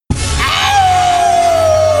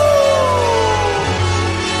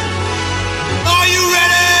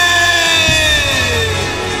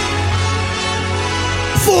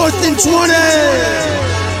4th and 20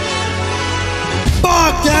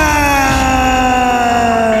 podcast.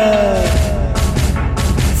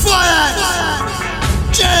 Fire,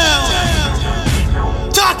 jam,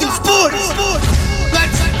 talking sports.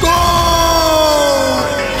 Let's go.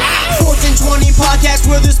 4th and 20 podcast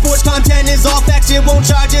where the sports content is all facts. It won't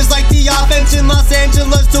charge us like the offense in Los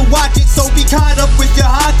Angeles to watch it. So be caught up with your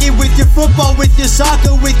hockey, with your football, with your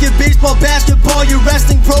soccer, with your baseball, basketball, your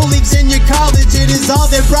wrestling, pro leagues, and your college. It is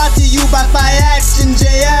all they're brought to you by Fiats and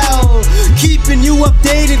JL. Keeping you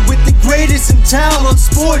updated with the greatest in town on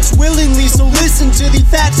sports willingly. So listen to the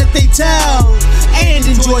facts that they tell and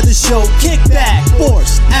enjoy the show. Kick back,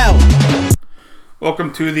 force out.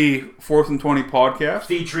 Welcome to the 4th and 20 podcast.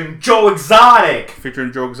 Featuring Joe Exotic.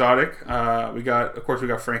 We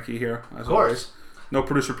got Frankie here, as always. No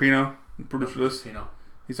producer Pino. Producerless.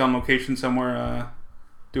 He's on location somewhere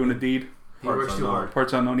doing a deed. He works too hard.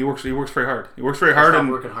 Parts unknown. He works very hard. Working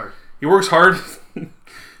hard. He works hard.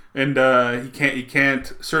 And he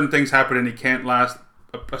can't certain things happen and he can't last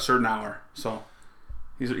a certain hour. So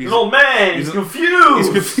he's an old man. He's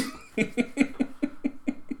confused.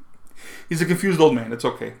 He's a confused old man. It's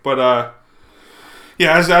okay. But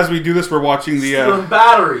as we do this, we're watching the stealing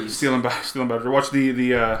batteries. Stealing batteries. We're watching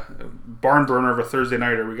the barn burner of a Thursday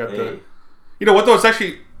nighter. We got the. You know what though? It's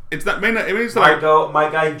actually it's not. My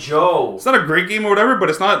guy Joe. It's not a great game or whatever, but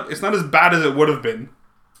it's not as bad as it would have been.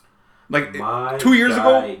 Like 2 years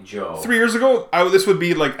ago, Joe. 3 years ago, this would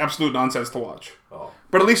be like absolute nonsense to watch. Oh.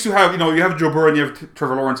 But at least you have Joe Burrow and you have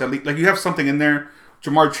Trevor Lawrence. At least you have something in there.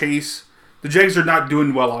 Jamar Chase. The Jags are not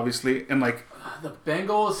doing well, obviously, and the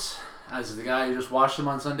Bengals, as the guy who just watched them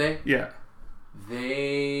on Sunday,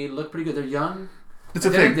 they look pretty good. They're young. That's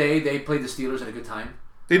At the the thing. end of the day, they played the Steelers at a good time.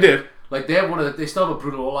 They did. Like they still have a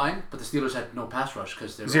brutal O-line, but the Steelers had no pass rush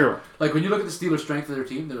because they're zero. Like when you look at the Steelers' strength of their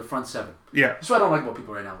team, they're the front seven. Yeah. That's what I don't like about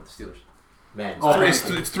people right now with the Steelers. Man,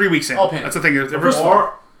 it's 3 weeks in. All panic. That's the thing.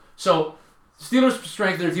 So Steelers'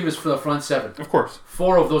 strength of their team is for the front seven. Of course.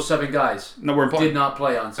 4 of those 7 guys did not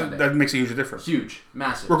play on Sunday. That makes a huge difference. Huge,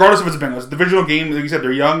 massive. Regardless if it's Bengals, divisional game, like you said,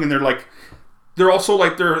 they're young and they're also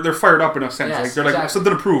they're fired up in a sense. Yes, They're exactly.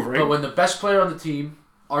 something to prove, right? But when the best player on the team,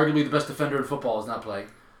 arguably the best defender in football, is not playing,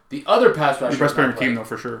 the other pass rusher the best player is on not the team, playing, though,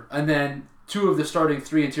 for sure. and then 2 of the starting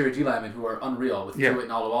 3 interior D linemen who are unreal with Hewitt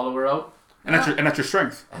and Alualu were out. And that's your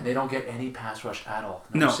strength. And they don't get any pass rush at all.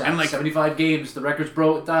 No, sacks. and 75 games, the record's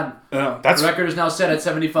done. The record is now set at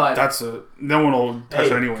 75. No one will touch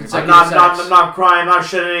it anyway. I'm not crying, I'm not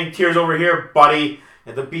shedding any tears over here, buddy.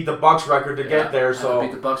 And to beat the Bucks record to get there, so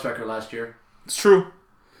beat the Bucks record last year. It's true.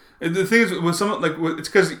 The thing is, with some it's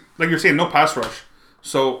because like you're saying, no pass rush.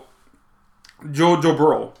 So Joe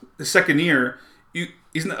Burrow, the second year,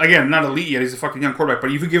 he's not elite yet. He's a fucking young quarterback,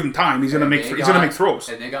 but if you give him time, he's gonna make throws.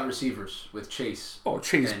 And they got receivers with Chase. Oh,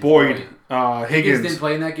 Chase, Boyd, Higgins didn't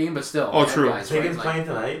play in that game, but still. Oh, true. Is Higgins playing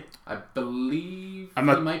tonight? I believe he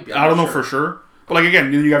might be. I don't know for sure. But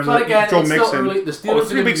again, you guys Joe Mixon. The Steelers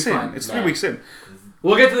 3 weeks in. It's 3 weeks in.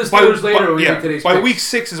 We'll get to the Steelers later. By week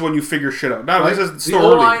 6 is when you figure shit out. Now, this is still the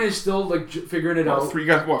early. O-line is still figuring it out. You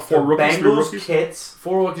got 4 rookies? 3 rookies? Kits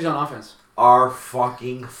 4 rookies on offense are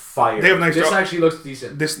fucking fire. They have nice. This actually looks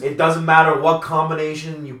decent. It doesn't matter what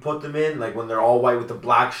combination you put them in, like when they're all white with the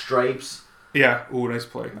black stripes. Yeah, ooh, nice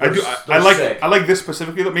play. Sick. I like this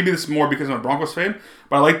specifically. Maybe this is more because I'm a Broncos fan,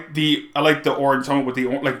 but I like the orange helmet with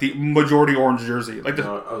the majority orange jersey. I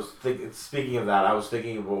was thinking. Speaking of that, I was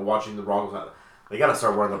thinking about watching the Broncos. They gotta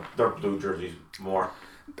start wearing their blue jerseys more.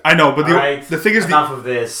 I know, but the thing is, enough of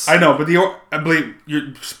this. I know, but I believe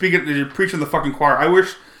you're preaching the fucking choir.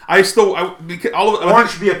 Orange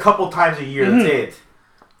should be a couple times a year. That's it.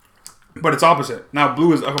 But it's opposite now.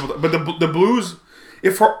 Blue is a couple. But the Blues,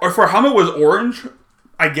 if our helmet was orange,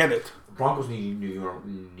 I get it. The Broncos need new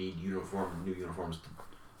uniforms.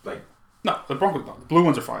 No, the Broncos don't. The blue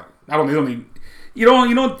ones are fine. They don't need. You don't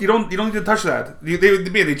need to touch that.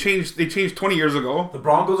 They changed 20 years ago. The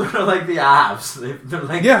Broncos are like the Avs. They're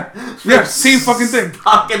like same fucking thing.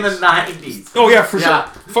 Stuck in the 90s. Oh yeah, for sure.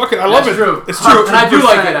 Fuck it, I love it. True. It's true, and I do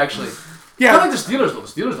like it actually. Yeah, I like the Steelers though. The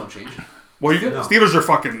Steelers don't change. Well, Steelers are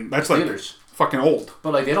fucking. That's Steelers. Fucking old.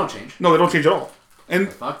 But they don't change. No, they don't change at all.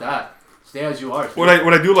 And fuck that. Stay as you are. What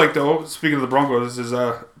I do like though, speaking of the Broncos, is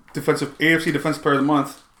AFC Defensive Player of the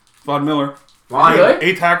Month, Von Miller. Really?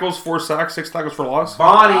 8 tackles, 4 sacks, 6 tackles for loss.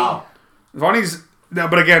 Vonnie's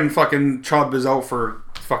but again, fucking Chubb is out for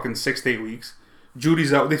fucking 6 to 8 weeks.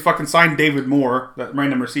 Judy's out. They fucking signed David Moore, that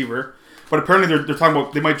random receiver. But apparently they're talking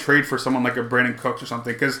about they might trade for someone like a Brandon Cooks or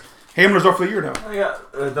something because Hamler's out for the year now.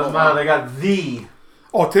 Doesn't matter. They got the.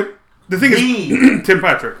 Oh, Tim. The thing is, Tim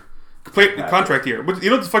Patrick. contract year. But you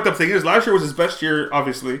know what the fucked up thing is? Last year was his best year,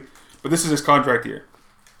 obviously, but this is his contract year.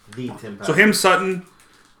 The Tim Patrick. So him, Sutton,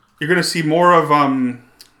 you're gonna see more of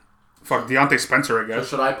Deontay Spencer, I guess.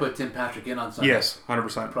 So should I put Tim Patrick in on Sunday? Yes,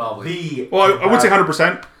 100%. Probably. Well, I wouldn't say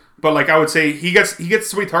 100%, but like I would say he gets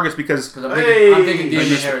so many targets because I'm taking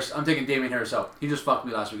Damian Harris. I'm taking Damian Harris out. He just fucked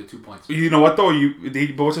me last week at 2 points. You know what though?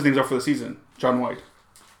 But what's his name's out for the season? John White.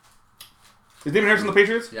 Is Damian Harris on the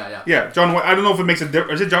Patriots? Yeah, John White. I don't know if it makes a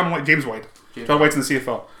difference. Is it John White? James White. John White's in the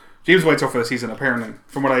CFL. James White's out for the season, apparently,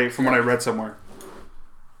 from what I read somewhere.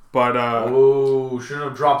 But shouldn't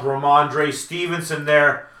have dropped Ramondre Stevenson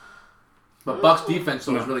there. But Bucks defense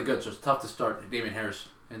though is really good, so it's tough to start Damian Harris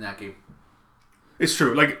in that game. It's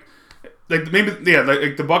true. Like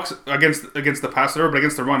the Bucks against the pass, but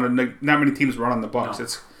against the run, and not many teams run on the Bucks. No.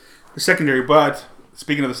 It's the secondary. But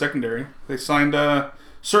speaking of the secondary, they signed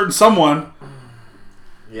certain someone.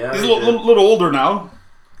 Yeah, he's a little older now.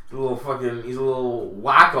 He's a little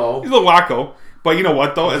wacko. But you know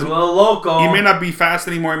what though? He's a little loco. He may not be fast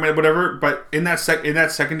anymore, whatever. But in that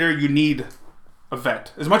secondary, you need a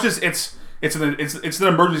vet. As much as it's an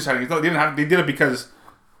emergency signing. They did it because.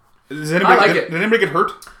 Did anybody get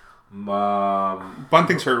hurt?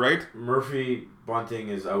 Bunting's hurt, right? Murphy Bunting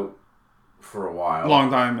is out for a while. Long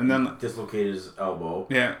time, and then dislocated his elbow.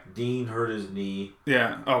 Yeah. Dean hurt his knee.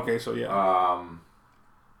 Yeah. Okay. So yeah.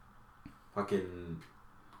 Fucking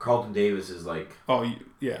Carlton Davis is like. Oh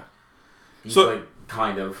yeah. He's like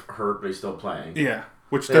kind of hurt, but he's still playing. Yeah.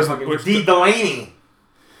 Which doesn't. D. Delaney.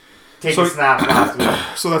 Take a snap last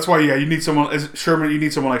week. So that's why you need someone as Sherman. You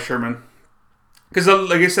need someone like Sherman. Because,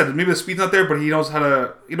 like I said, maybe the speed's not there, but he knows how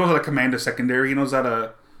to command a secondary. He knows how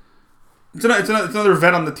to. It's another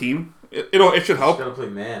vet on the team. It should help. You gotta play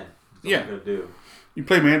man. That's yeah. What you gotta do. You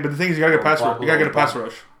play man, but the thing is, you gotta get a pass rush. You gotta get a pass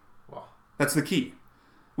rush. Wow. That's the key.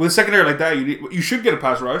 With a secondary like that, you should get a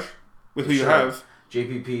pass rush with who you have.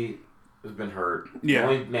 JPP has been hurt. Yeah.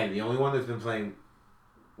 The only one that's been playing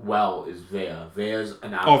well is Vea. Vea's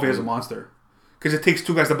an Vea's a monster. Because it takes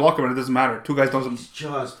two guys to block him, and it doesn't matter. Two guys doesn't. He's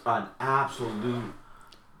just an absolute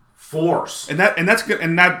force. And that's good.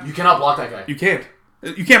 And that you cannot block that guy. You can't.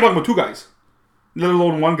 You can't block him with two guys, let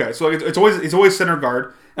alone one guy. So it's always center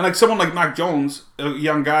guard. And like someone like Mac Jones, a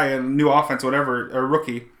young guy, a new offense, whatever, a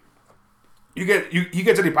rookie, he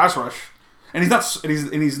gets any pass rush, and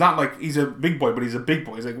he's not like he's a big boy, but he's a big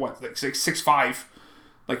boy. He's like what, like 6'5",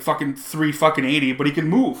 like fucking 380, but he can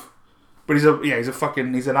move. But he's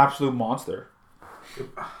an absolute monster.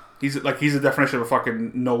 He's the definition of a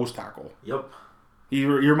fucking nose tackle. Yep. He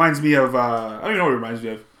reminds me of I don't even know what he reminds me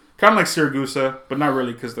of. Kind of like Siragusa, but not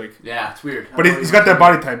really because like. Yeah, it's weird. But he's got that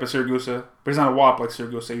body type of Siragusa, but he's not a wop like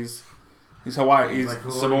Siragusa. He's Hawaii. He's like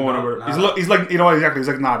Samoan. He's like exactly. He's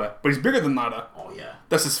like Nada, but he's bigger than Nada. Oh yeah.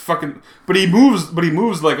 That's his fucking. But he moves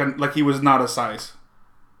like he was Nada size.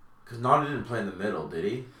 Because Nada didn't play in the middle, did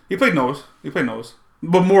he? He played nose,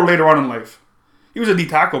 but more later on in life. He was a D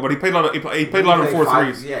tackle, but he played a lot of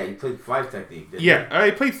 4-3s. Yeah, he played 5 technique. He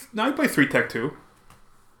played 3 tech too.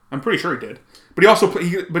 I'm pretty sure he did. But he also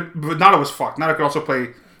but Nada was fucked. Nada could also play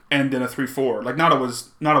end in a 3-4. Like Nada was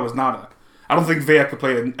Nada. I don't think Vea could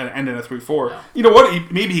play an end in a 3-4. No. You know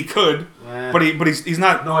what? Maybe he could, but he's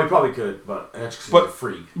not. No, he probably could, but that's because he's a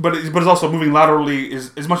freak. But it's also moving laterally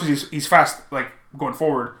is as much as he's fast, like going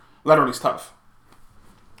forward. Laterally is tough,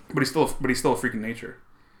 but he's still a freak in nature.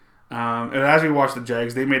 And as we watched the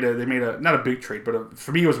Jags, they made a not a big trade, but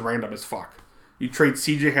for me it was random as fuck. You trade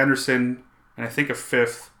C.J. Henderson and I think a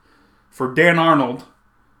 5th for Dan Arnold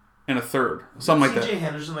and a 3rd, something like that. C.J.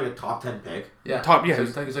 Henderson like a top 10 pick. Yeah,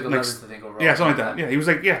 he's like 11th I think overall. Yeah, something like that. Yeah, he was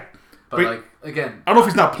like But like again, I don't know if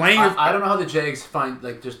he's not playing. I don't know how the Jags find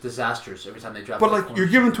like just disasters every time they draft. But like you're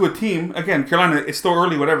given to a team again, Carolina. It's still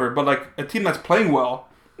early, whatever. But like a team that's playing well,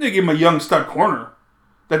 they give him a young stud corner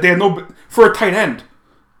that they have for a tight end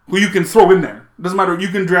who you can throw in there. Doesn't matter. You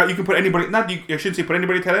can draft. You can put anybody. I shouldn't say put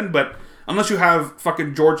anybody tight end, but unless you have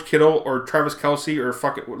fucking George Kittle or Travis Kelce or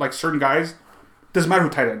fucking like certain guys, doesn't matter who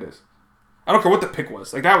tight end is. I don't care what the pick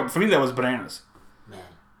was. Like that for me, that was bananas. Man,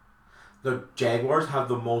 the Jaguars have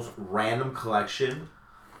the most random collection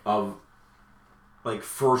of like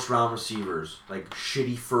first round receivers, like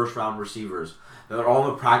shitty first round receivers. They're all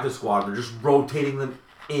in the practice squad. They're just rotating them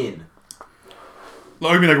in.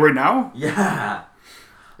 Oh, you mean like right now? Yeah.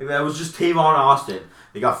 Like that was just Tavon Austin.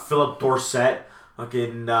 They got Philip Dorsett.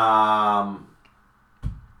 Fucking that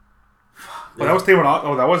was Tavon Austin.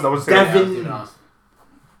 Oh, that was Devin.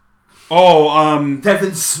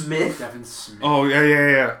 Devin Smith. Oh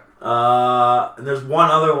yeah. And there's one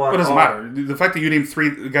other one. It doesn't matter. The fact that you named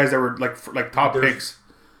 3 guys that were like top picks,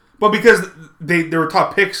 but because they were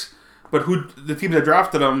top picks, But the teams that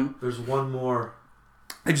drafted him... There's one more.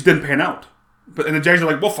 It just didn't pan out. And the Jags are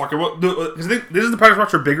like, well, fuck it. Because isn't the practice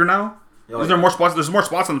roster bigger now? Yeah, like, there more spots? There's more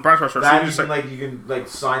spots on the practice roster. That so you can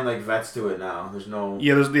sign like vets to it now. There's no.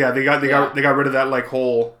 Yeah, they got rid of that like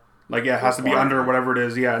whole it has to be under or whatever it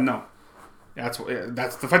is. Yeah, no. That's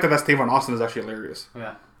the fact that that's Tavon Austin is actually hilarious.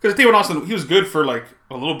 Yeah. Because Tavon Austin, he was good for like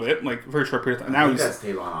a little bit, like a very short period of time. I think that's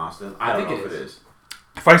Tavon Austin. I don't know if it is.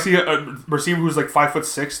 If I see a receiver who's like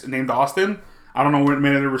 5'6" named Austin, I don't know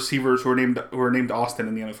many other receivers who are named Austin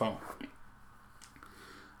in the NFL.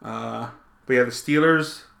 But yeah, the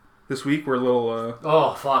Steelers this week were a little.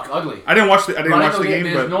 Oh fuck, ugly. I didn't watch the game.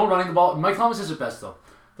 There's no running the ball. Mike Thomas is the best though.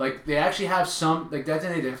 Like they actually have some like that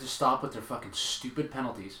day they have to stop with their fucking stupid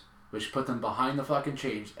penalties, which put them behind the fucking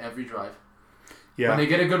chains every drive. Yeah. When they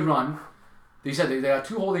get a good run, they said they got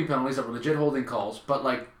 2 holding penalties that were legit holding calls, but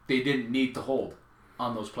like they didn't need to hold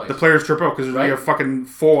on those plays. The players trip out because you have fucking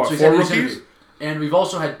four rookies. And we've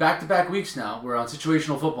also had back-to-back weeks now where on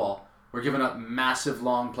situational football we're giving up massive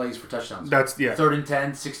long plays for touchdowns. That's 3rd and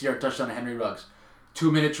 10, 60-yard touchdown to Henry Ruggs.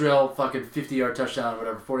 2-minute drill, fucking 50-yard touchdown,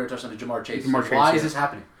 whatever, 40-yard touchdown to Jamar Chase. Why is this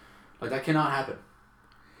happening? Like that cannot happen.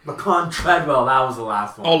 Laquan Treadwell, that was the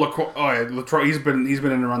last one. Latroy, he's been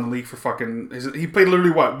in and around the league for fucking. He played literally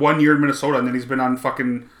 1 year in Minnesota, and then he's been on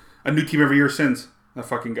fucking a new team every year since. That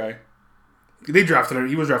fucking guy. They drafted him.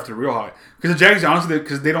 He was drafted real high because the Jags, honestly,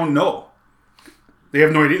 because they don't know. They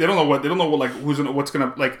have no idea. They don't know what like what's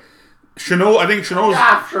gonna like. Chanel, I think Chanel's.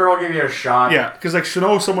 Yeah, sure, I'll give you a shot. Yeah, because like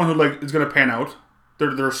Chanel is someone who like is gonna pan out.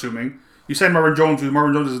 They're assuming. You signed Marvin Jones.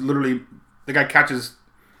 Marvin Jones is literally the guy catches.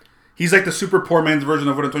 He's like the super poor man's version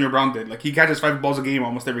of what Antonio Brown did. Like he catches 5 balls a game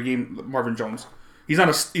almost every game. Marvin Jones. He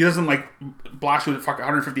doesn't like blast you with fucking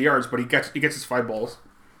 150 yards, but he gets his 5 balls.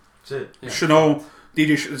 That's it. Yeah. Chanel,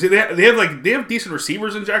 DJ. They have decent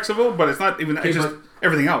receivers in Jacksonville, but it's not even. It's just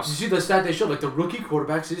everything else. You see the stat they showed? Like the rookie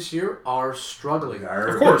quarterbacks this year are struggling.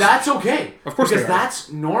 Of course, but that's okay. Of course, because that's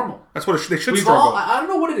normal. That's what they should struggle. I don't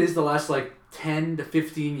know what it is. The last like 10 to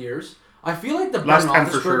 15 years. I feel like the last Ben 10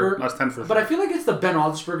 Roethlisberger, for sure. Last 10 for sure. But I feel like it's the Ben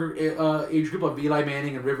Roethlisberger age group of Eli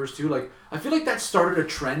Manning and Rivers too. Like I feel like that started a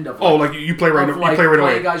trend of like you play right away.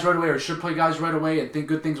 Play guys right away, or should play guys right away, and think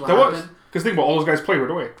good things will happen. Because think about all those guys play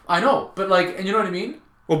right away. I know, but like, and you know what I mean?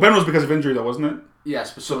 Well, Ben was because of injury, though, wasn't it?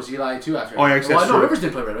 Yes, but so was Eli too after. Oh yeah, exactly. No, Rivers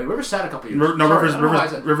didn't play right away. Rivers sat a couple years.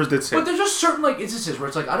 Rivers did sit. But there's just certain like instances where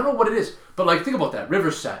it's like I don't know what it is, but like think about that.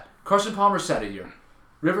 Rivers sat. Carson Palmer sat a year.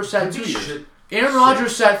 Rivers sat 2 years. Aaron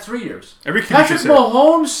Rodgers sat 3 years. Patrick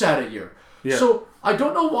Mahomes sat a year. Yeah. So I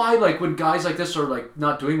don't know why, like when guys like this are like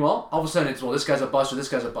not doing well, all of a sudden it's this guy's a bust or this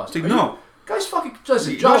guy's a bust. No, guys, fucking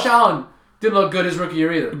listen. Josh Allen didn't look good his rookie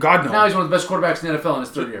year either. God no. Now he's one of the best quarterbacks in the NFL in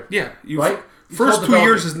his 3rd year. Yeah, right. First 2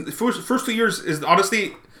 years is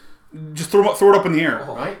honestly just throw it up in the air.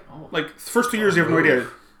 Right. Like first 2 years you have no idea.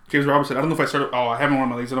 James Robinson. I don't know if I started. I haven't won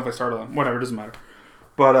my leagues. I don't know if I started them. Whatever, it doesn't matter.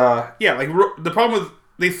 But yeah, like the problem with.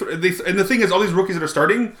 And the thing is, all these rookies that are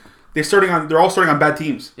starting, they're all starting on bad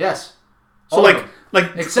teams. Yes. So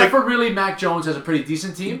except for really Mac Jones has a pretty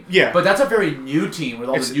decent team. Yeah. But that's a very new team with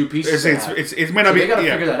all the new pieces. It might not be. They gotta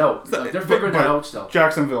figure that out. Like, they're figuring that out still.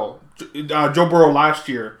 Jacksonville, Joe Burrow last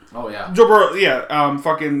year. Oh yeah. Joe Burrow, yeah.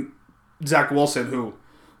 Fucking Zach Wilson, who,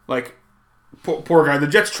 like, poor guy. The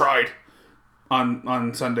Jets tried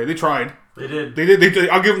on Sunday. They tried. They did. They did.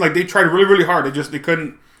 I'll give them like they tried really really hard. They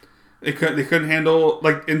couldn't. They couldn't handle,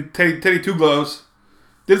 like, in Teddy Two Gloves,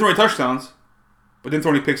 didn't throw any touchdowns, but didn't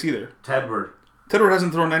throw any picks either. Tedward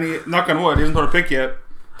hasn't thrown any, knock on wood, he hasn't thrown a pick yet.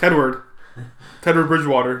 Tedward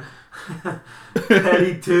Bridgewater.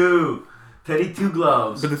 Teddy Two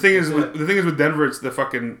Gloves. But the thing is with Denver, it's the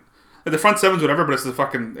fucking, the front seven's whatever, but it's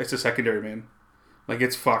the secondary, man. Like,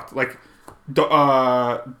 it's fucked. Like,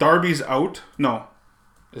 Darby's out. No.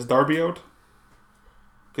 Is Darby out?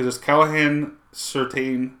 Because it's Callahan,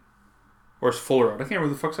 Surtain, or is Fuller out? I can't remember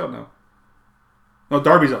who the fuck's out now. No,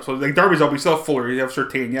 Darby's out. So like Darby's out. We still have Fuller. You have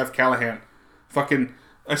Surtain. You have Callahan. Fucking.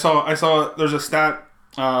 I saw. There's a stat.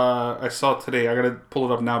 I saw today. I gotta pull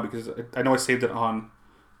it up now because I know I saved it on.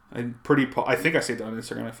 I think I saved it on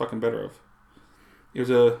Instagram. I fucking better have. It was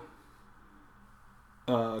a.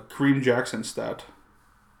 Kareem Jackson stat.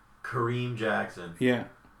 Kareem Jackson. Yeah.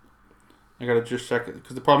 I gotta just check it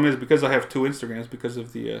because the problem is because I have 2 Instagrams because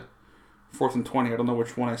of the 4th and 20. I don't know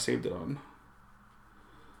which one I saved it on.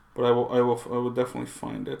 But I will definitely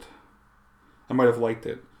find it. I might have liked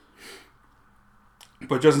it.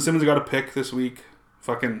 But Justin Simmons got a pick this week.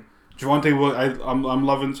 Fucking Javonte. I'm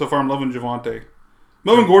loving so far. I'm loving Javonte.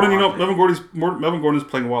 Melvin Gordon. Melvin Gordon is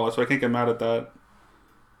playing well, so I can't get mad at that.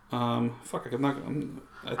 I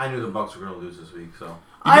knew the Bucks were going to lose this week, so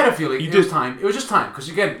I had a feeling it was time. It was just time because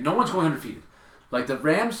again, no one's going undefeated. Like the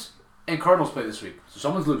Rams and Cardinals play this week, so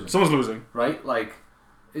someone's losing. Right? Like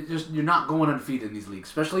you're not going undefeated in these leagues,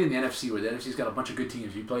 especially in the NFC where the NFC's got a bunch of good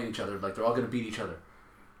teams. You play each other, like they're all going to beat each other.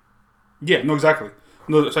 Yeah, no, exactly.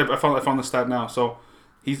 No, sorry, I found the stat now. So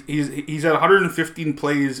he's at 115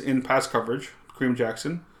 plays in pass coverage. Kareem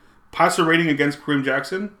Jackson, passer rating against Kareem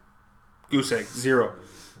Jackson, goose egg 0.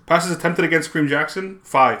 Passes attempted against Kareem Jackson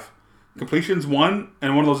 5. Completions 1,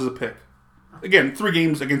 and one of those is a pick. Again, 3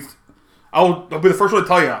 games against. I'll be the first one to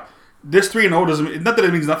tell you this 3-0 doesn't. Not that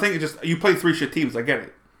it means nothing. It's just you play 3 shit teams. I get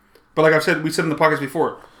it, but like we said in the podcast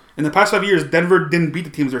before, in the past 5 years, Denver didn't beat the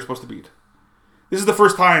teams they're supposed to beat. This is the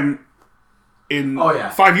first time in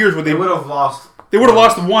 5 years where they would have lost. They would have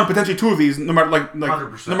lost 1, potentially 2 of these, no matter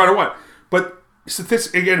 100%. No matter what. But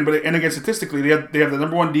statistically, they have the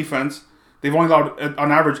number 1 defense. They've only allowed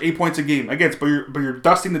on average 8 points a game against, but you're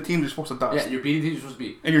dusting the teams you're supposed to dust. Yeah, you're beating teams you're supposed to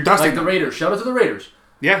beat, and you're dusting like the Raiders. Shout out to the Raiders.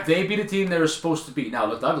 Yeah, they beat a team they were supposed to beat. Now it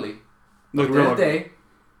looked ugly. Looked real ugly.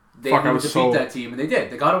 They needed to beat that team, and they did.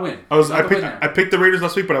 They got a win. I picked the Raiders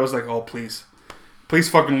last week, but I was like, oh please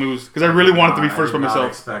fucking lose, because I really wanted to be first by myself. I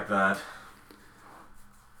expect that.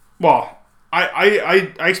 Well,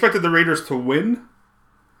 I expected the Raiders to win,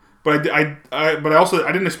 but I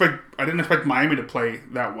didn't expect Miami to play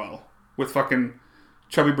that well with fucking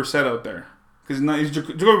Chubby Brissett out there, because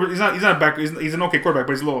he's not a back. He's an okay quarterback,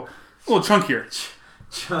 but he's a little chunkier.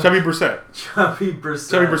 Chubby Brissett. Chubby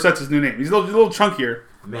Brissett's his new name. He's a little chunkier.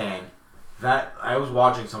 Man, that I was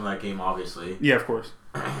watching some of that game, obviously. Yeah, of course.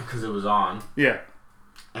 Because it was on. Yeah.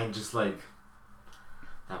 And just like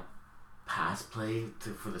that pass play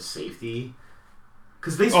for the safety.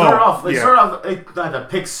 Because they started off like the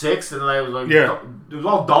pick 6, and I was like, it was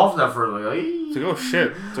all Dolphins at first. Like, it's like, oh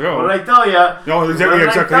shit. It's like, what did I tell you? No,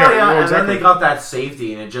 exactly. And then they got that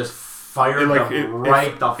safety, and it just fired them the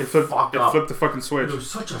fuck up. It flipped the fucking switch. It was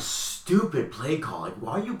such a stupid play call. Like,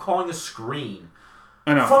 why are you calling a screen?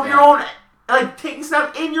 I know. From your own, like, taking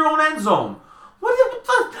snap in your own end zone. What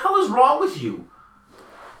the hell is wrong with you?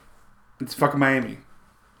 It's fucking Miami.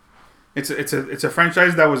 It's a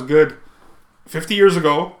franchise that was good 50 years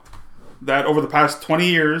ago, that over the past 20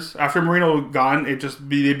 years, after Marino gone,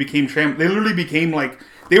 they became They literally became like,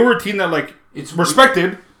 they were a team that like it's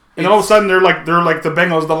respected, and all of a sudden they're like the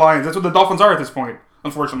Bengals, the Lions. That's what the Dolphins are at this point.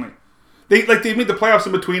 Unfortunately, they made the playoffs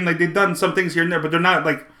in between. Like they've done some things here and there, but they're not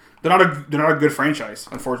a good franchise.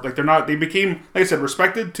 Unfortunately, like they're not. They became, like I said,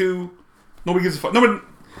 respected to nobody gives a fuck. No,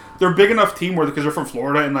 they're a big enough team because they're from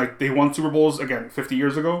Florida and like they won Super Bowls again 50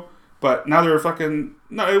 years ago. But now they're fucking.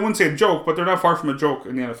 No, I wouldn't say a joke, but they're not far from a joke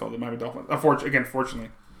in the NFL. The Miami Dolphins. Fortunately,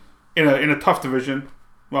 in a tough division.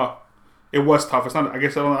 Well, it was tough. It's not. I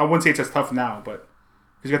guess I wouldn't say it's as tough now, but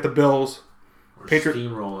because you got the Bills, Patriots,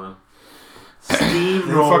 steamrolling.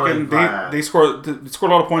 They scored a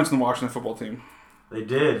lot of points in the Washington football team. They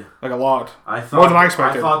did, like a lot. More than I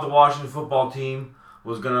expected. I thought the Washington football team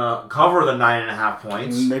was gonna cover the 9.5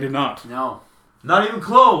 points. And they did not. No, not even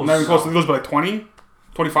close. Not even close. They lose by like 20.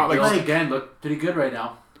 25, like Bills again look pretty good right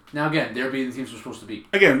now. Now again, they're beating the teams they're supposed to beat.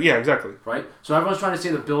 Again, yeah, exactly. Right? So everyone's trying to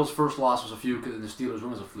say the Bills' first loss was a fluke and the Steelers'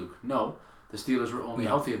 win was a fluke. No, the Steelers were only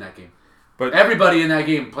healthy in that game. But everybody in that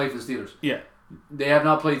game played for the Steelers. Yeah. They have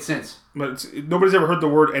not played since. But nobody's ever heard the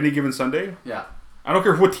word any given Sunday. Yeah. I don't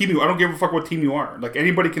care what team I don't give a fuck what team you are. Like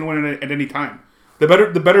anybody can win at any time. The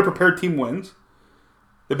better prepared team wins.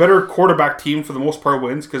 The better quarterback team for the most part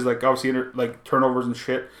wins because like obviously like turnovers and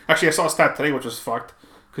shit. Actually, I saw a stat today which was fucked.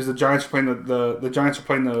 Because the Giants are playing the Giants are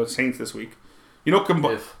playing the Saints this week. You know,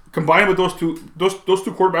 combined with those two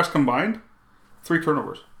quarterbacks combined, 3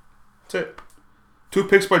 turnovers. That's it. 2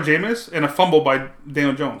 picks by Jameis and a fumble by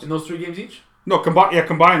Daniel Jones. In those 3 games each? No,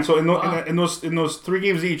 combined. So in those 3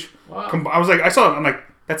 games each, I was like, I saw it. I'm like,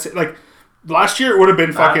 that's it. Like last year, it would have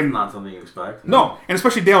been fucking. That's not something you expect. No, and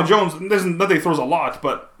especially Daniel Jones. Not that he throws a lot,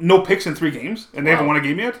 but no picks in 3 games, and they haven't won a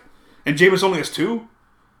game yet. And Jameis only has 2.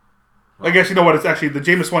 I guess you know what? It's actually the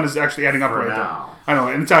Jameis one is actually adding up right now. There. I know,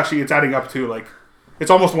 and it's adding up to like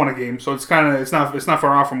it's almost won a game, so it's not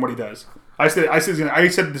far off from what he does. I said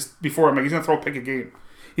this before. I'm like he's gonna throw a pick a game.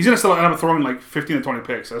 He's gonna still end up throwing like 15 to 20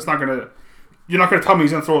 picks. So it's not gonna. You're not gonna tell me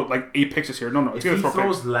he's gonna throw like 8 picks this year. No. If he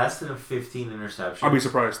throws less than 15 interceptions, I'll be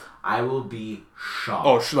surprised. I will be shocked.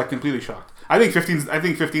 Oh, like completely shocked. I think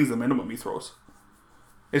 15's the minimum he throws.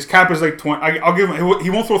 His cap is like 20. I'll give him.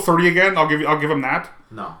 He won't throw 30 again. I'll give him that.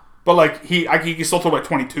 No. But like he can still throw like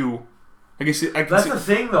 22. That's the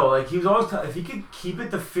thing though. Like he was always if he could keep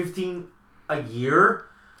it to 15 a year.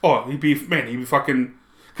 Oh, he'd be fucking.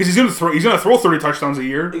 Because he's gonna throw 30 touchdowns a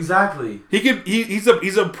year. Exactly.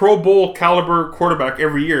 He's a Pro Bowl caliber quarterback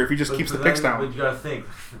every year if he just keeps the picks down. But you gotta think,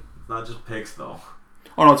 it's not just picks though.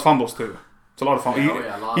 Oh no, it's fumbles too. It's a lot of fumbles.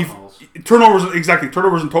 A lot of fumbles.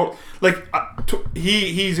 Turnovers in total. Like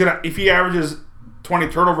he's gonna, if he averages 20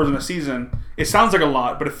 turnovers in a season, it sounds like a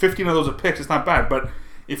lot, but if 15 of those are picks, it's not bad. But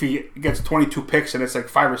if he gets 22 picks and it's like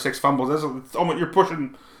 5 or 6 fumbles, it's almost, you're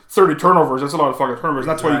pushing 30 turnovers. That's a lot of fucking turnovers.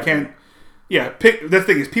 That's why you can't. Yeah, the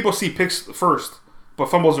thing is, people see picks first, but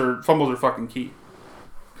fumbles are fucking key.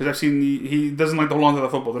 Because I've seen he doesn't like to hold on to the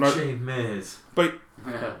football. They're not. Jameis. But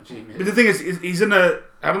the thing is, he's in a.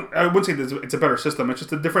 I wouldn't say it's a better system. It's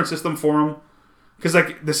just a different system for him. Because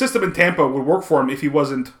like the system in Tampa would work for him if he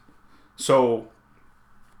wasn't so.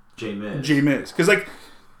 Jameis. Because like,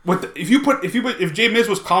 if Jameis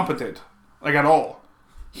was competent, like at all,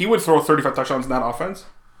 he would throw 35 touchdowns in that offense.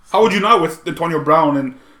 How would you not with Antonio Brown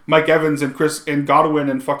and Mike Evans and Chris and Godwin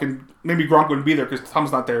and fucking maybe Gronk wouldn't be there because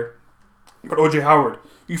Tom's not there, but OJ Howard.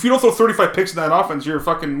 If you don't throw 35 picks in that offense, you're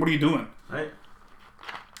fucking. What are you doing? Right.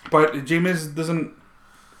 But Jameis doesn't.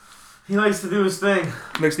 He likes to do his thing.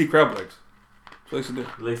 He likes to eat crab legs. He likes to do.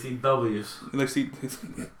 He likes to eat W's. He likes to eat.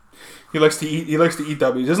 He likes to eat. He likes to eat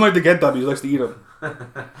W's. He doesn't like to get W's. He likes to eat them.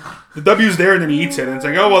 The W's there, and then he eats it, and it's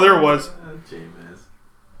like, oh well, there it was. Jameis.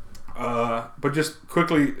 But just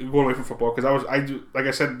quickly going away from football because like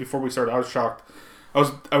I said before we started, I was shocked. I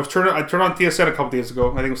turned on TSN a couple days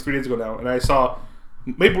ago. I think it was 3 days ago now, and I saw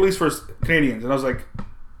Maple Leafs versus Canadians, and I was like,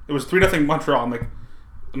 it was 3-0 Montreal.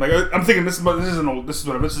 I'm thinking this is an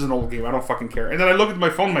old game. I don't fucking care. And then I look at my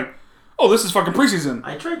phone, I'm like, oh, this is fucking preseason.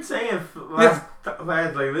 I tried saying last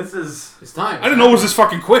like this is it's time. I didn't know it was this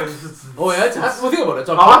fucking quick. Oh yeah, well think about it. It's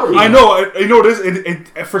October. I know it is.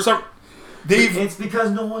 It for some. It's because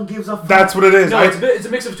no one gives a fuck. That's what it is. No, it's a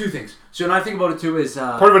mix of two things. So when I think about it too is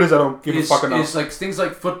part of it is I don't give a fuck enough. It's like things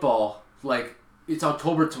like football, like it's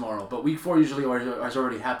October tomorrow, but week 4 usually has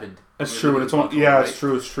already happened. That's true. It's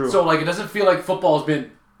true. It's true. So like it doesn't feel like football's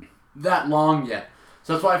been that long yet.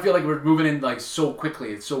 So that's why I feel like we're moving in like so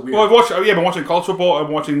quickly. It's so weird. Well, I've been watching college football.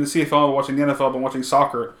 I'm watching the CFL. I'm watching the NFL. I've been watching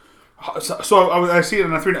soccer. So I see it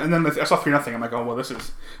and then I saw 3-0. I'm like, oh well, this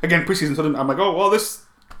is again preseason. So I'm like, oh well, this.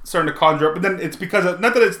 Starting to conjure up, but then it's because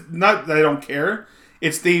not that I don't care.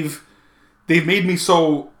 It's they've made me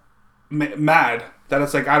so mad that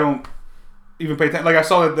it's like I don't even pay attention. Like I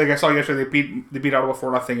saw yesterday they beat Ottawa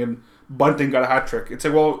 4-0 and Bunting got a hat trick. It's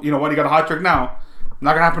like, well, you know what? He got a hat trick now.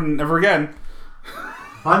 Not gonna happen ever again.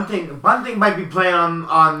 Bunting might be playing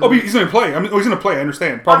on. Oh, he's gonna play. He's gonna play. I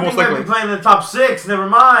understand. Probably Bunting most likely might be playing in the top 6. Never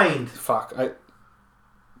mind. Fuck.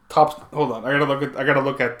 Hold on. I gotta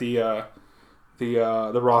look at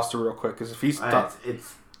the roster real quick because if he's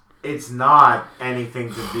it's not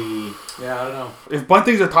anything to be. Yeah, I don't know. If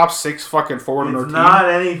Bunting's a top 6 fucking forward on our team, it's not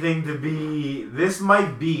anything to be. This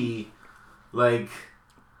might be like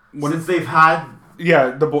since they've had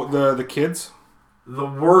the kids the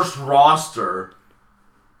worst roster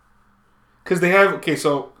because they have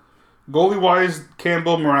so goalie wise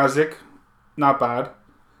Campbell Mrazek not bad.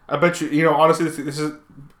 I bet you honestly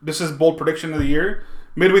this is bold prediction of the year.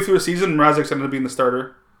 Midway through the season, Mrazek's ended up being the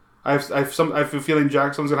starter. I have a feeling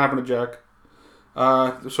something's gonna happen to Jack.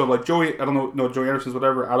 So like Joey, I don't know, no Joey Anderson's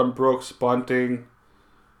whatever. Adam Brooks, Bunting.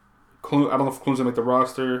 I don't know if Clune's gonna make the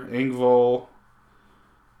roster. Engvall,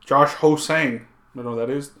 Josh Ho-Sang, I don't know who that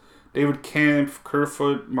is. David Kampf,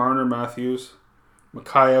 Kerfoot, Marner, Matthews,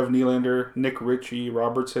 Mikheyev, Nylander, Nick Ritchie,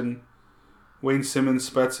 Robertson, Wayne Simmons,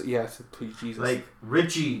 Spets. Yes, please Jesus. Like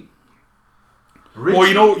Ritchie. Well,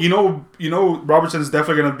 you know, Robertson's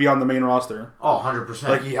definitely going to be on the main roster. Oh, 100%.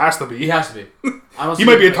 Like he has to be. He has to be. He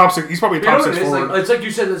might be a top 6. He's probably a top 6 forward. Like, it's like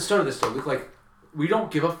you said at the start of this, though. Like we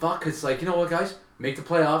don't give a fuck. It's like, you know what, guys, make the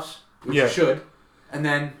playoffs, which you should, and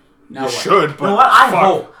then now what? Should. But you know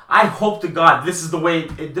what? I hope to God this is the way.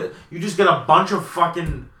 You just get a bunch of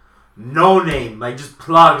fucking no name like just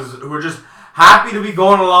plugs who are just happy to be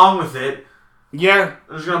going along with it. Yeah,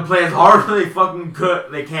 they're just gonna play as hard as they fucking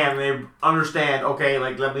they can. They understand. Okay,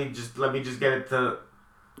 like let me just get it to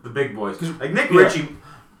the big boys. Like Nick Ritchie,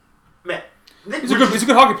 man, he's a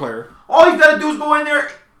good hockey player. All he's gotta do is go in there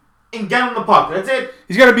and get him the puck. That's it.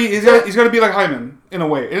 He's gotta be like Hyman in a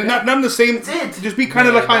way, and not in the same. That's it. Just be kind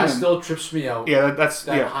of like Hyman. That still trips me out. Yeah, that's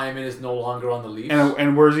Hyman is no longer on the Leafs.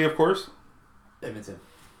 And where is he? Of course, Edmonton.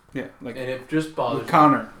 Yeah, like and it just bothers me.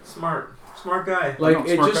 Smart guy. Like,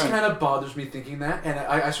 it just kind of bothers me thinking that. And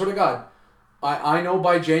I swear to God, I know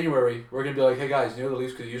by January, we're going to be like, hey guys, you know who the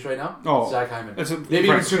Leafs could use right now? Oh, Zach Hyman. Maybe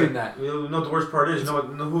even sooner than that. You know what the worst part is? You know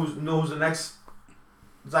who's the next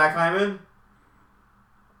Zach Hyman?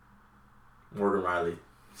 Morgan Riley.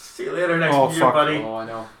 See you later next year, buddy. Oh, I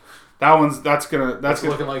know. That's gonna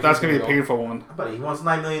be a painful one. Buddy, he wants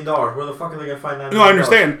 $9 million. Where the fuck are they gonna find $9 million? No, I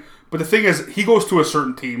understand. But the thing is, he goes to a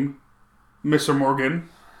certain team, Mr. Morgan.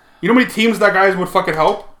 You know how many teams that guys would fucking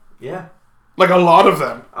help? Yeah. Like a lot of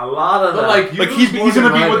them. A lot of them. Like he's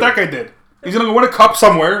gonna be what that guy did. He's gonna go win a cup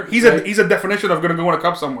somewhere. He's a definition of gonna go win a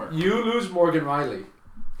cup somewhere. You lose Morgan Riley.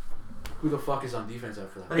 Who the fuck is on defense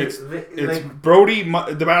after that? It's Brody.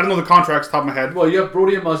 I don't know the contracts top of my head. Well, you have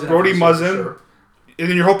Brody and Muzzin. Sure. And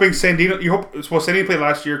then you're hoping Sandino. Sandino played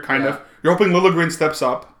last year, kind of. You're hoping Liljegren steps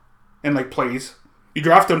up and like plays. You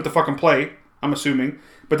draft him to fucking play. I'm assuming,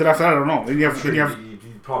 but then after that, I don't know. Then you have. You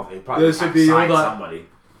probably this would be sign somebody.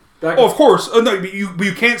 Of course. No,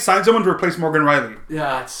 you can't sign someone to replace Morgan Riley.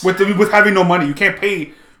 Yeah, it's... with having no money. You can't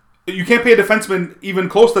pay a defenseman even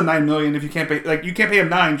close to $9 million if you can't pay. Like you can't pay him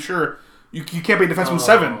 $9 million, sure. You can't pay a defenseman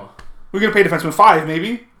 $7 million. We're gonna pay a defenseman $5 million,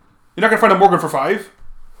 maybe. You're not gonna find a Morgan for $5 million.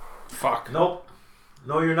 Fuck. Nope.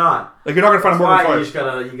 No, you're not. Like you're not gonna find a Morgan for $5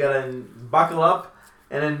 million. You gotta buckle up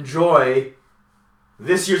and enjoy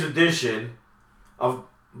this year's edition of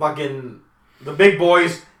fucking the big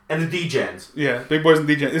boys and the D-Gens. Yeah, big boys and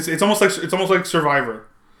D-Gens. It's almost like Survivor.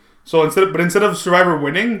 So instead of Survivor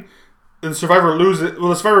winning, the Survivor loses. Well,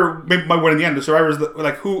 the Survivor might win in the end. The Survivor is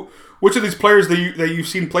which of these players that you've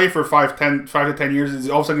seen play for 5 to 10 years is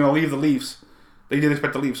all of a sudden going to leave the Leafs? They didn't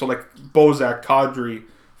expect to leave. So like Bozak, Kadri,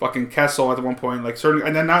 fucking Kessel at one point, like certain,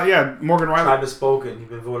 and then now Morgan Riley. Time has spoken. You've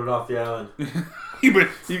been voted off the island. You've been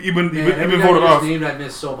voted off. Name I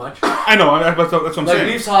miss so much. I know. That's what I'm saying.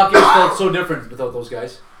 Leafs hockey felt so different without those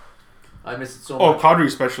guys. I miss it so much. Oh, Kadri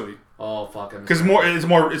especially. Oh fuck! Because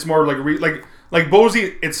it's more like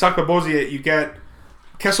Bozy. It sucked, but Bozy you get.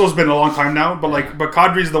 Kessel's been a long time now, but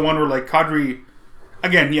Kadri's the one where like Kadri,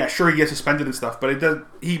 again, yeah, sure he gets suspended and stuff, but it does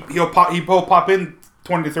he'll pop in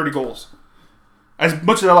 20 to 30 goals. As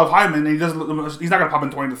much as I love Hyman, he's not gonna pop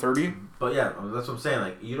in 20 to 30. But yeah, that's what I'm saying.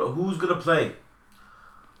 Like who's gonna play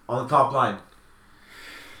on the top line?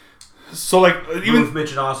 So like even with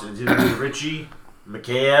Mitch and Austin, it's either Richie,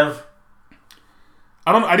 Mikheyev.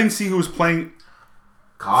 I didn't see who was playing.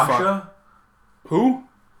 Kasha? Who?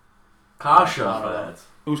 Kasha.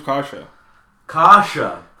 Who's Kasha?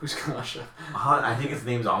 Kasha. Who's Kasha? I think his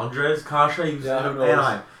name's Andres Kasha. He was in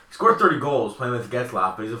Anaheim. He scored 30 goals playing with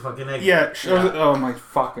Getzlaf, but he's a fucking egg. Yeah. Oh my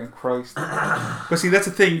fucking Christ! But see, that's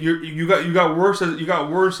the thing. You got worse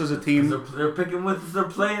as a team. They're picking with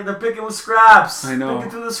scraps. I know.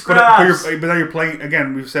 Picking through the scraps. But now you're playing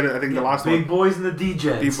again. We've said it. I think the last big boys and the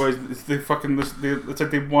D-Gens. Big boys. It's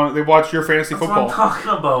like they watch your fantasy football. That's what I'm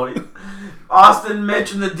talking about. Austin,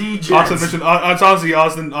 Mitch, and the D-Gens. Austin, Mitch. It's honestly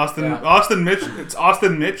Austin, Mitch. It's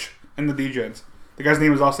Austin, Mitch, and the D-Gens. The guy's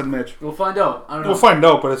name is Austin Mitch. We'll find out. I don't know. We'll find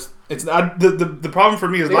out, but it's the problem for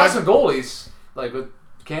me is they got some goalies like with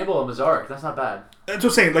Campbell and Mazarek. That's not bad. That's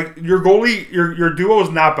what I'm saying. Like your goalie, your duo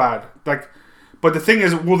is not bad. Like, but the thing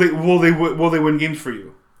is, will they win games for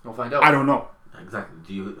you? We'll find out. I don't know. Exactly.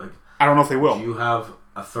 Do you like? I don't know if they will. Do you have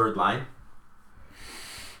a third line?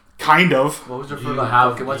 Kind of. What was your third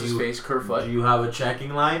line? What's his face? Kerfoot. Do you have a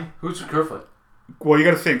checking line? Who's Kerfoot? Well, you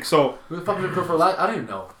got to think. So who the fuck is Kerfoot? I don't even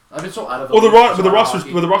know. I've been so out of it. Oh, the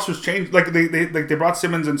rosters changed. Like they brought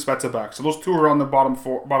Simmons and Spezza back, so those two are on the bottom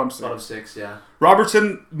six. Bottom six, yeah.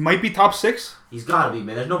 Robertson might be top 6. He's gotta be,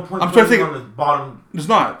 man. There's no point. I'm trying to think on the bottom. There's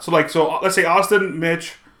not. So let's say Austin,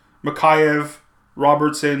 Mitch, Mikheyev,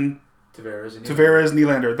 Robertson, Tavares,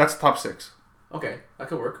 Nylander. That's top 6. Okay, that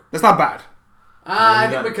could work. That's not bad. I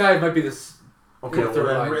think Mikheyev might be this. Okay,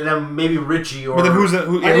 then maybe Richie or... But then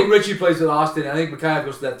who I think Richie plays with Austin. I think Mikheyev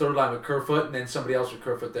goes to that third line with Kerfoot, and then somebody else with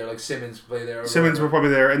Kerfoot there, like Simmons play there. Simmons were probably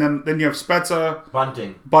there, and then you have Spezza,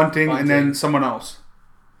 Bunting, and then someone else.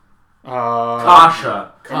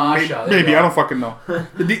 Kasha. Maybe I don't fucking know.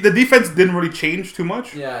 The defense didn't really change too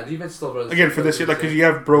much. Yeah, defense still really. Again for this year, like because you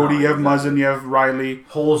have Brody, you have Muzzin, you have Riley,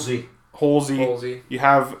 Halsey. You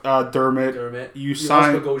have Dermott. You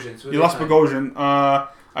lost Bogosian.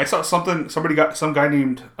 I saw something. Somebody got some guy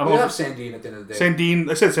named. I don't know. We have Sandin at the end of the day. Sandin.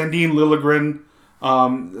 I said Sandin, Liljegren,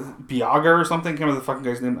 Biaga or something. Can't remember the fucking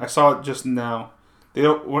guy's name. I saw it just now. They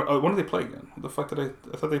don't. When do they play again? What the fuck did I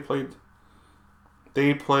thought they played.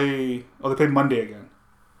 They play. Oh, they played Monday again.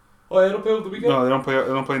 Oh, they don't play over the weekend. No, they don't play. They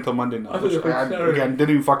don't play until Monday now. Again,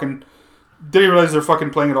 didn't even realize they're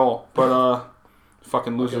fucking playing at all. But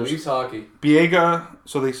fucking losers. Leafs hockey. Biega.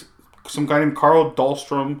 So some guy named Carl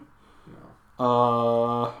Dahlstrom.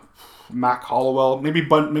 Mac Hollowell, maybe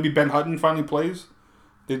Ben Hutton finally plays.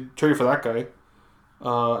 They traded for that guy,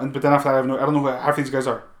 but then after that, I don't know who half these guys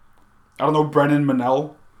are. I don't know Brennan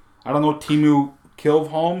Manel. I don't know Timu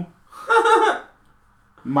Kilvholm.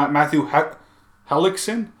 Matthew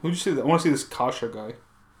Hellickson? Who'd you say that? I want to see this Kasha guy.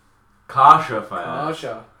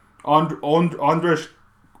 Kasha. Andres.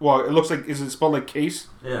 Well, it looks like, is it spelled like case?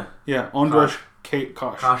 Yeah. Yeah, Andres Kash.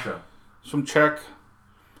 Kasha. Some Czech.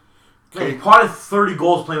 Okay. He potted 30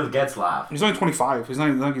 goals playing with Getzlav. He's only 25. He's not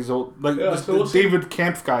even like he's old. Like the David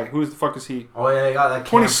Kampf guy. Who the fuck is he? Oh yeah, they got that.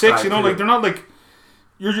 26. You know, like they're not like.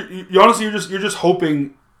 You're honestly you're just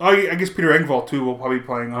hoping. I guess Peter Engvall too will probably be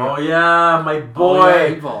playing. Oh yeah, my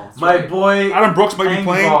boy, boy. Adam Brooks might be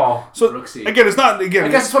playing. So Brooksy. Again, it's not. Again, I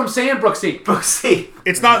guess that's what I'm saying, Brooksy.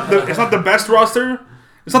 It's not the best roster.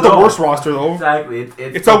 It's not the worst roster though. Exactly.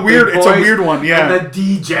 It's a weird one. Yeah. And the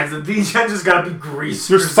D-Gens. The D-Gens just gotta be greased.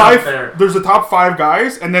 There's 5. There's the top 5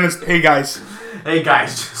 guys, and then it's hey guys,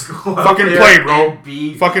 just go fucking play, bro.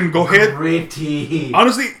 Fucking go hit. Gritty.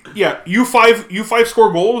 Honestly, yeah. You five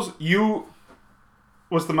score goals.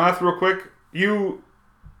 What's the math, real quick? You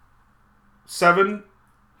 7.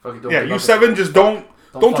 Yeah, you 7. Just don't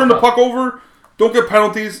turn the puck over. Don't get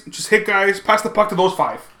penalties. Just hit guys. Pass the puck to those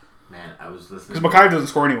 5. Man, I was listening. Because Mackay doesn't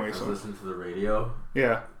score anyway. I was listening to the radio.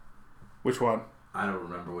 Yeah. Which one? I don't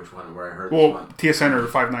remember which one where I heard this one. Well, TSN or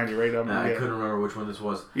 590, right? I couldn't remember which one this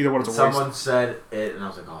was. Either one is a waste. Someone said it, and I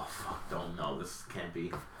was like, oh, fuck, don't know. This can't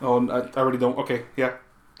be. Oh, I already don't. Okay, yeah.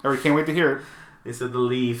 I already can't wait to hear it. They said the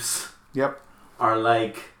Leafs are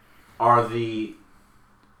the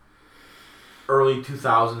early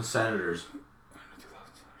 2000 Senators.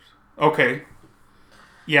 Okay.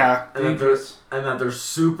 Yeah. And that they're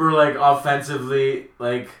super, like, offensively,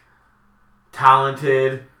 like,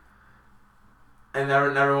 talented. And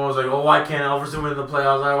everyone was like, oh, why can't Elverson win the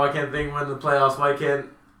playoffs? Why can't Thing win the playoffs? Why can't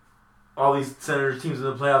all these Senators teams in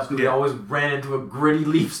the playoffs? Because they always ran into a gritty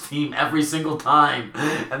Leafs team every single time.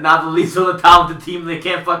 And now the Leafs are the talented team. They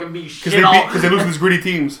can't fucking beat shit. Because they lose to these gritty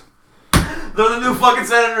teams. They're the new fucking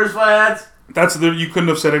Senators, fans. You couldn't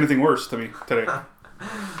have said anything worse to me today.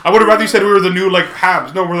 I would have rather you said we were the new, like,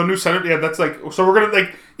 Habs. No, we're the new Senators. Yeah, that's like... So we're going to,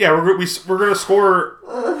 like... Yeah, we're going to score...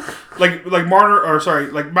 Like Marner... Or, sorry,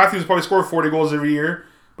 like, Matthews probably score 40 goals every year.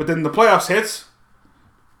 But then the playoffs hits...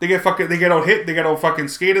 They get out hit. They get out fucking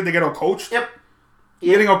skated. They get out coached. Yep.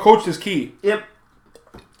 Getting out coached is key. Yep.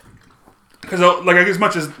 Because, like, as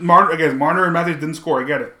much as Marner and Matthews didn't score, I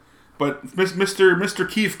get it. But Mr.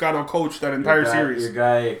 Keefe got out coached that entire series. Your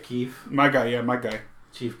guy, Keefe? My guy.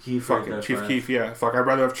 Chief Keefe. Fucking Chief Keefe, yeah. Fuck, I'd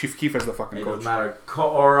rather have Chief Keefe as the fucking coach. Doesn't matter.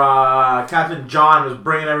 Captain John was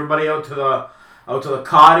bringing everybody out to the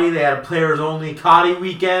Cotty. They had a players-only Cotty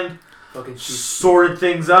weekend. Fucking sorted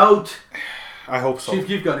things out. I hope so. Chief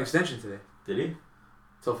Keefe got an extension today. Did he?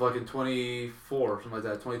 Till fucking 24, something like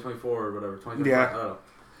that. 2024 or whatever. 2025. Yeah. I don't know.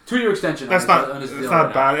 2-year extension. That's it's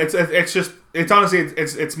not bad. It's just honestly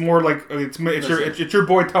it's more like it's your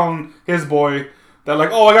boy telling his boy that,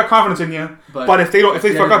 like, oh, I got confidence in you, but if they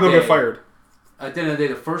fuck up, he'll get fired. At the end of the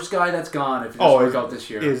day, the first guy that's gone, if it doesn't work out this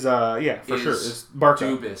year, is for sure is Barker.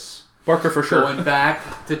 Dubas. Barker for sure. Going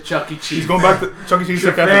back to Chuck E. Cheese. He's going back to Chuck E. Cheese.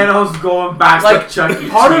 Thanos going back to Chuck E.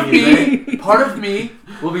 Cheese. Part of me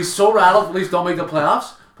will be so rattled if the Leafs don't make the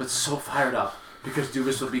playoffs, but so fired up. Because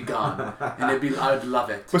Dubas will be gone, and I would love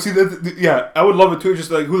it. But see, I would love it too. Just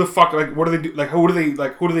like, who the fuck, like, what do they do? Like, who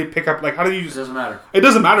do they pick up? Like, how do you? It doesn't matter. It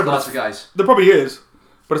doesn't matter. Lots of guys. There probably is,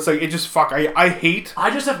 but it's like it just fuck. I hate. I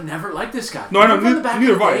just have never liked this guy. No, I don't. Neither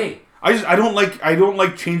have I. I don't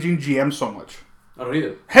like changing GM so much. I don't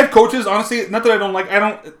either. Head coaches, honestly, not that I don't like. I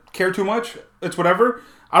don't care too much. It's whatever.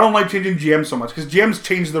 I don't like changing GM so much because GMs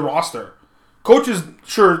change the roster. Coaches,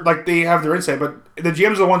 sure, like they have their insight, but the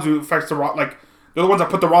GMs are the ones who affects the like. They're the ones that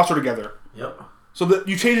put the roster together. Yep. So that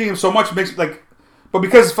you changing him so much makes like, but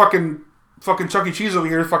because fucking Chuck E. Cheese over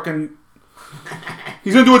here, fucking,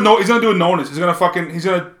 he's gonna do it. He's gonna do it notice. He's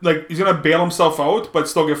gonna bail himself out, but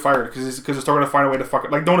still get fired because they're still gonna find a way to fuck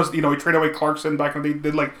it. Like notice, he traded away Clarkson back when they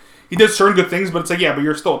did he did certain good things, but it's like, yeah, but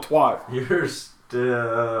you're still a twat. You're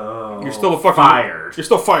still a fucking fired. You're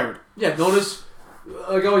still fired. Yeah. Notice,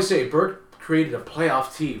 like I always say, Burke created a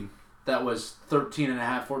playoff team that was 13 and a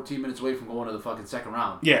half, 14 minutes away from going to the fucking second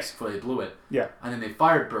round. Yes. Before they blew it. Yeah. And then they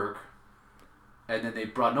fired Burke. And then they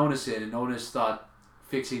brought Nonis in, and Nonis thought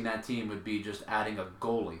fixing that team would be just adding a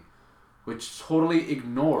goalie. Which totally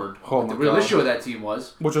ignored what the real issue of that team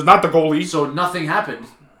was. Which was not the goalie. So nothing happened.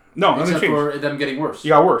 No, nothing changed. Except for them getting worse. You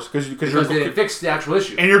got worse. Because they didn't fix the actual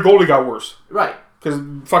issue. And your goalie got worse. Right. Because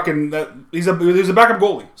fucking, he's a backup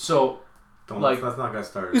goalie. So... Let's not get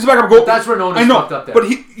started. He's a backup goalie. That's where Nonis fucked up there. But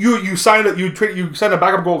you signed a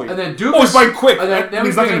backup goalie. And then Dubas... he's playing quick. And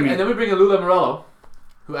then we bring in Lou Lamoriello,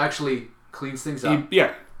 who actually cleans things up.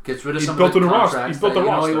 Gets rid of some of the contracts. He's built the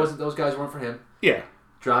roster. Those guys weren't for him. Yeah.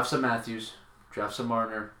 Drafts some Matthews. Drafts some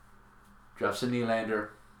Marner. Drafts some Nylander.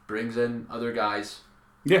 brings in other guys.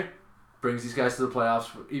 Yeah. Brings these guys to the playoffs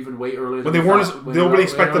even way earlier. But they weren't. Nobody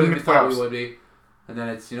expected them to make the playoffs. Would be. And then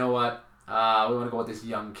it's, you know what? We want to go with this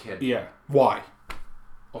young kid. Yeah. Why?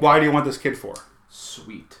 Okay. Why do you want this kid for?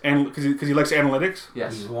 Sweet. And because he likes analytics.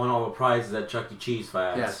 Yes. He's won all the prizes at Chuck E. Cheese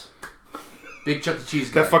fights. Yes. Big Chuck E.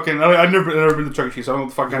 Cheese guy. That fucking. I've never been to Chuck E. Cheese. So I don't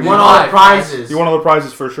know what the fuck. He won all the prizes. He won all the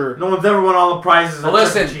prizes for sure. No one's ever won all the prizes at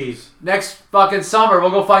Chuck E. Cheese. Next fucking summer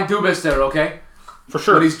we'll go find Dubas there, okay? For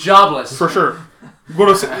sure. But he's jobless. For sure. We're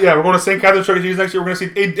going to St. Catherine's Chuck E. Cheese next year. We're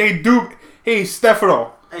going to see hey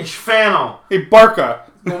Stefano. Hey Schfano. Hey Barca.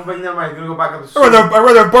 Never mind. Gonna go back up the Sioux. I'd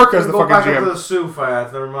rather have Barca as the go fucking back GM. up to the Sioux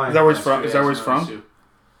fight. Never mind. Is that where he's from? Is that where he's from?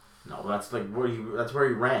 No, that's like where he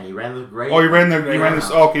ran. He ran the great. Oh, he ran the.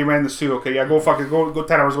 Oh, okay, he ran the Sioux. Okay, yeah, go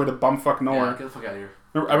 10 hours away to bumfuck nowhere. Yeah, get the fuck out of here.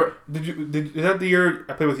 Remember, is that the year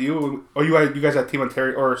I played with you? Oh, you guys had Team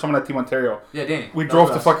Ontario, or someone had Team Ontario. Yeah, Danny. We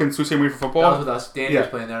drove to fucking Sault Ste. Marie for football. That was with us. Danny was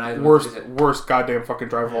playing there, and I worst goddamn fucking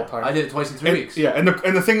drive of all time. I did it twice in 3 weeks. Yeah, and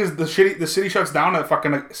the thing is, the city shuts down at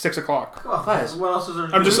fucking like 6 o'clock. Well, what else is there?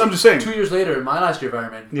 I'm just saying. 2 years later, in my last year of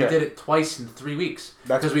Ironman, we did it twice in 3 weeks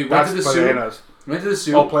because we went to the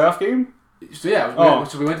Sioux. Oh, playoff game. So yeah,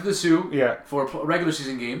 we went to the Sioux. Yeah. For a regular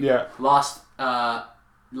season game. Yeah. Lost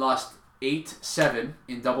 8-7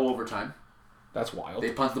 in double overtime. That's wild.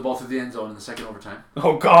 They punted the ball through the end zone in the second overtime.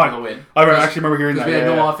 Oh God! For the win. I actually remember hearing that. Because we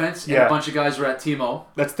had no offense, and a bunch of guys were at Timo.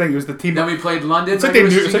 That's the thing. It was the team. Then we played London. It's like they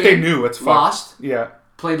knew. It's like they knew. It's lost. Yeah.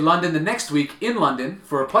 Played London the next week in London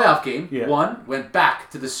for a playoff game. Yeah. Won. Went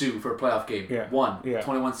back to the Sioux for a playoff game. Yeah. Won. Yeah.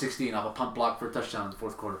 21-16 off a punt block for a touchdown in the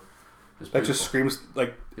fourth quarter. That just screams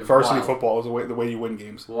like varsity football is the way you win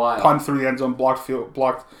games. Wild. Punt through the end zone, blocked. It's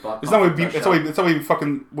not what we beat. It's how we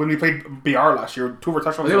fucking when we played BR last year. 2 of our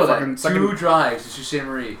touchdowns. Fucking second. 2 drives to Sault Ste.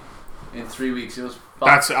 Marie in 3 weeks. It was.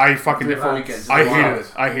 I fucking. 3 or 4 weekends.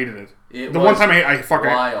 I hated it. The one time I fucking.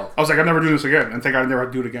 Wild. I was like, I'm never doing this again, and think I never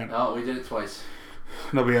have to do it again. No, we did it twice.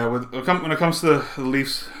 No, but yeah, when it comes to the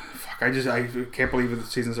Leafs. I can't believe the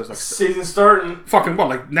season starts. Season starting. Fucking what?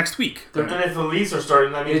 Like next week. And if the Leafs are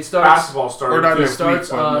starting, I mean, it starts, basketball starting. It starts.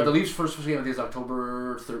 The Leafs' first game I think is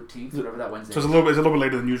October 13th, whatever that Wednesday. So it's a little bit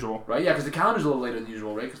later than usual, right? Yeah, because the calendar's a little later than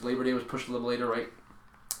usual, right? Because Labor Day was pushed a little later, right?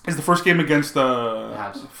 It's the first game against the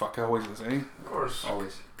Habs. Fuck, I always say. Of course,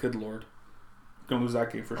 always. Good lord, gonna lose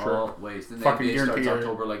that game for sure. Always. Then the fucking NBA starts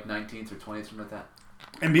October like 19th or 20th, something like that.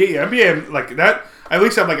 NBA like that. At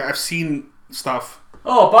least I've seen stuff.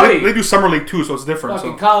 Oh, buddy. They do Summer League too, so it's different.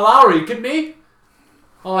 Fucking Kyle Lowry, you kidding me?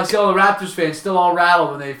 Oh, I see all the Raptors fans still all rattled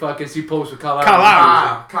when they fucking see posts with Kyle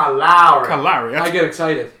Lowry. Kyle Lowry. I get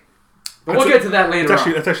excited. But we'll get to that later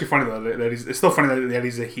on. It's actually funny though that it's still funny that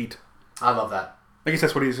he's a Heat. I love that. I guess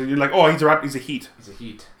that's what he is. You're like, oh, he's a Heat. He's a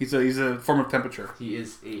Heat. He's a form of temperature. He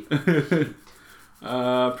is a Heat.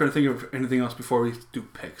 I'm trying to think of anything else before we do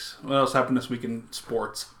picks. What else happened this week in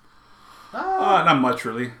sports? Not much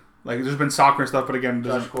really. Like there's been soccer and stuff, but again,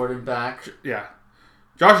 Josh Gordon back. Yeah,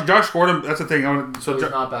 Josh Gordon. That's the thing. So he's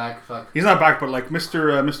not back. Fuck. He's not back, but like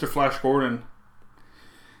Mr. Flash Gordon.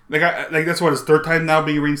 Like that's what his 3rd time now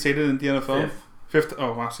being reinstated in the NFL. Fifth.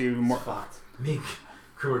 Oh wow, see even more. Fucked. Me,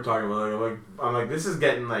 we were talking about like I'm like this is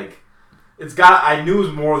getting like it's got. I knew it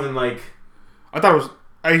was more than like. I thought it was.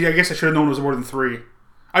 I guess I should have known it was more than 3.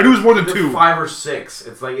 I knew it was more than 2. 5 or 6.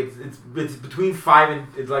 It's like it's between 5 and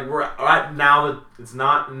it's like we're at now that it's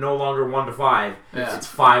no longer 1 to 5. Yeah. It's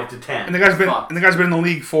 5 to 10. And the guy's been in the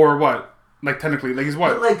league for what? Like technically, like he's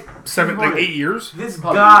what? But like 8 years. This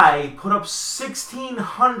guy put up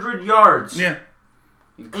 1,600 yards. Yeah.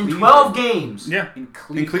 In 12 games. Yeah. In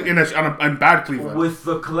Cleveland. On bad Cleveland. With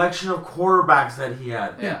the collection of quarterbacks that he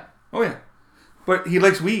had. Yeah. Oh yeah. But he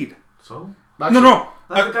likes weed. So? No.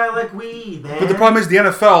 Let the guy like weed, man. But the problem is the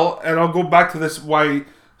NFL, and I'll go back to this why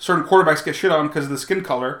certain quarterbacks get shit on because of the skin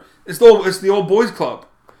color. It's the old boys club.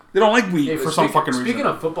 They don't like weed for some fucking reason. Speaking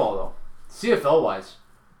of football, though, CFL wise,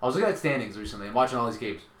 I was looking at standings recently and watching all these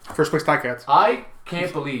games. First place Ticats. I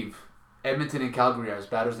can't believe Edmonton and Calgary are as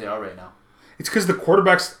bad as they are right now. It's because the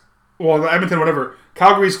quarterbacks. Well, Edmonton, whatever.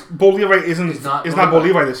 Calgary's Bo Levi is not Bo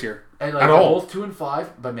Levi this year. And like, at they're all. both 2-5,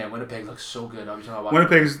 but man, Winnipeg looks so good.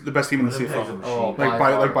 Winnipeg's the best team in the CFL. Oh,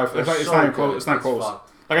 It's not close.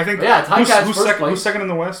 Like I think. Yeah, who's second in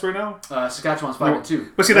the West right now? Saskatchewan's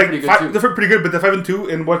 5-2. But see, they're pretty good. But the 5-2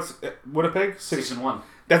 in what's Winnipeg 6-1.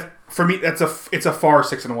 That for me, it's a far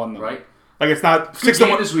 6-1 though. Right. Like it's not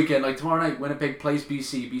 6-1 this weekend. Like tomorrow night, Winnipeg plays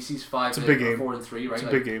BC. BC's 5. It's a big game. 4-3. Right. It's a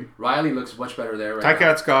big game. Riley looks much better there. Right.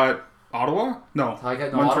 Ticats got Ottawa. No.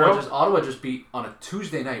 Ottawa just beat on a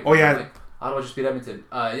Tuesday night. Oh yeah. Ottawa just beat Edmonton.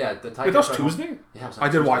 Yeah, the Tigers. Wait, that was Tuesday? Yeah, it was I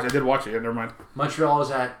did watch it. Yeah, never mind. Montreal is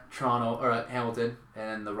at Toronto or at Hamilton,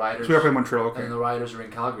 and the Riders. So we are playing Montreal. Okay. And the Riders are in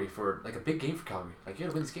Calgary for like a big game for Calgary. Like you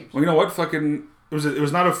got to win these games. Well, you know what? Fucking it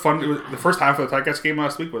was not a fun. It was, the first half of the Tigers game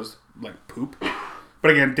last week was like poop.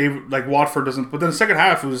 But again, Watford doesn't. But then the second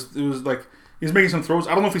half it was like he's making some throws.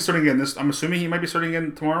 I don't know if he's starting again this. I'm assuming he might be starting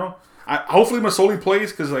again tomorrow. Hopefully Masoli plays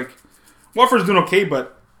because like Watford's doing okay,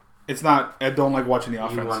 but. It's not. I don't like watching the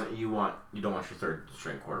offense. You don't want your third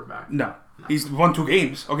string quarterback. No. He's won 2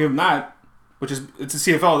 games. I'll give him that. Which is it's a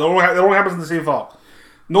CFL. That only happens in the CFL.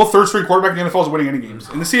 No third string quarterback in the NFL is winning any games.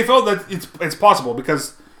 In the CFL, that it's possible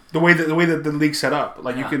because the way that the league's set up.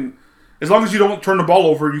 Like you can, as long as you don't turn the ball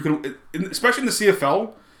over, you can. Especially in the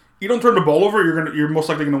CFL, you don't turn the ball over, you're most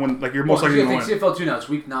likely gonna win. Like you're most likely gonna win. CFL 2 now. It's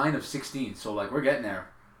week 9 of 16, so like we're getting there.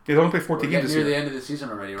 They only play 14 games this year. We're near the end of the season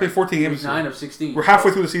already, right? Play 14 games. Week 9 of 16. We're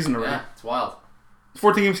halfway through the season already. Yeah, it's wild.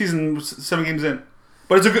 14 game season, 7 games in.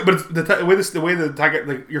 But it's a good. But it's the way the Tiger,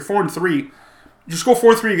 like you're 4-3, just go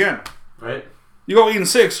 4-3 again. Right. You go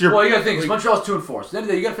 8-6. Well, you got to think. Montreal's 2-4. So at the end of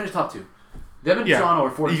the day, you got to finish top 2. Them and Toronto are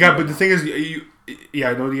 4. You got, but the thing is, you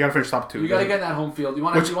got to finish top 2. You got to get in that home field. You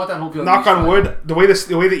want that home field. Knock on wood. The way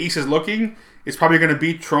the East is looking, it's probably going to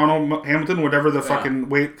beat Toronto, Hamilton, whatever the fucking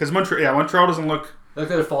way. Because Montreal doesn't look. Like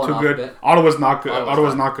they're falling too off good. A bit. Ottawa's not good.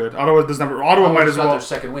 Ottawa's not good. Ottawa does never. Ottawa might as well. Their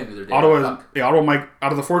second win of their day. Ottawa might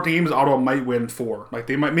out of the 14 games. Ottawa might win 4. Like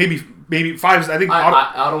they might maybe 5. I think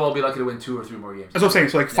Ottawa will be lucky to win 2 or 3 more games. That's what I'm saying.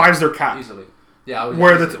 So like 5's their cap. Easily. Yeah.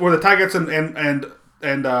 Where the Tigers and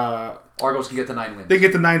Argos can get to 9 wins. They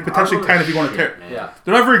get to 9, potentially 10 if you want to pick. Yeah.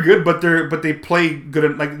 They're not very good, but they play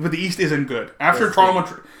good. But the East isn't good. After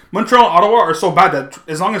Toronto, Montreal, and Ottawa are so bad that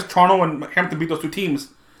as long as Toronto and Hamilton beat those 2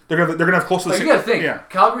 teams. They're gonna have close to the same. You gotta think. Yeah.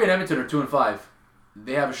 Calgary and Edmonton are 2-5.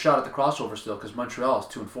 They have a shot at the crossover still because Montreal is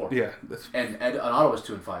 2-4. Yeah. And Ottawa's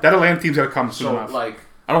 2-5. That Atlanta team's gotta come soon enough.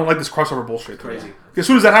 I don't like this crossover bullshit. Crazy. As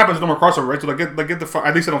soon as that happens, no more crossover, right? So get the.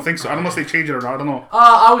 At least I don't think so. I don't know if they change it or not. I don't know.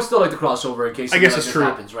 I would still like the crossover in case. I guess it's true.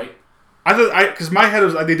 Happens, right? Because my head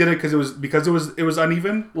was they did it because it was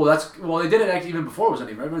uneven. Well, they did it actually even before it was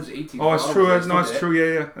uneven. Right? It was 8 teams. Oh, it's true. No, it's true.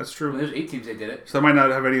 Yeah, that's true. When there's 8 teams, they did it. So that might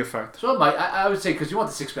not have any effect. So it might. I would say because you want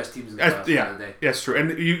the 6 best teams in the playoffs. Yeah, that's true. And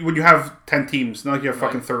when you have 10 teams, not like you have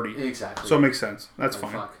fucking 30. Exactly. So it makes sense. That's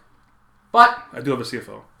fine. Fuck. But I do have a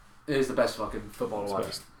CFL. It is the best fucking football to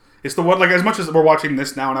watch. It's the one, like, as much as we're watching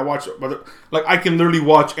this now, and I watch, like, I can literally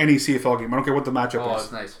watch any CFL game. I don't care what the matchup is. Oh,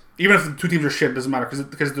 that's nice. Even if the 2 teams are shit, it doesn't matter,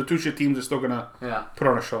 because the 2 shit teams are still going to put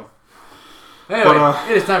on a show. Anyway,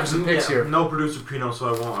 it is time for some picks here. No producer Pino,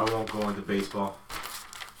 so I won't go into baseball.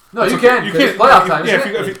 No, you can. You can't. Playoff time,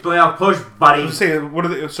 if you playoff push, buddy. Say, what are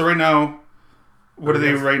they, so right now, what are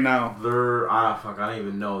they right now? They're, I don't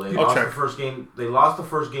even know. They lost the first game. They lost the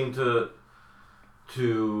first game to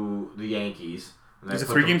the Yankees. Is it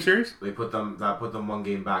a 3-game series? They put them 1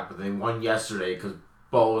 game back, but they won yesterday because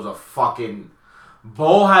Bo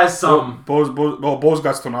has some. Bo's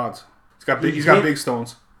got stone odds. He's got big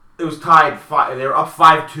stones. It was tied. They were up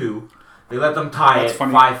 5-2. They let them tie it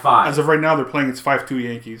 5-5. As of right now, they're playing. It's 5-2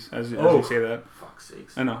 Yankees. As you say that. Fuck's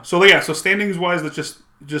sakes. I know. So standings wise, that's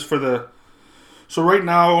just for the. So right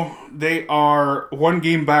now they are 1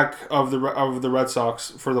 game back of the Red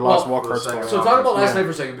Sox for the last wild card spot. So talk about last night for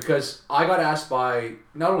a second, because I got asked by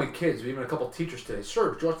not only kids but even a couple of teachers today.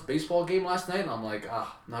 Sir, did you watch the baseball game last night? And I'm like,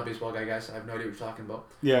 not a baseball guy, guys. I have no idea what you're talking about.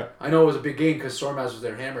 Yeah. I know it was a big game because Sormaz was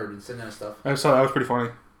there hammered and sending that stuff. I saw that. Was pretty funny.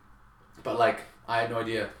 But like, I had no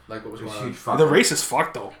idea what was going on. The race is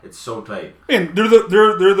fucked though. It's so tight. Man, they're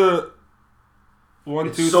the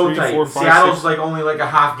 1, 2, 3, 4, 5. Seattle's only a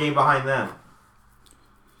half game behind them.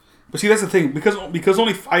 But see, that's the thing, because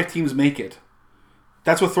only 5 teams make it.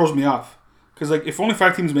 That's what throws me off. Because if only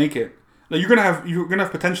 5 teams make it, you're gonna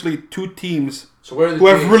have potentially 2 teams who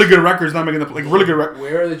have really good records not making the really good records.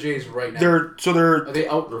 Where are the Jays right now? Are they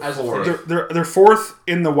out as a 4th? They're 4th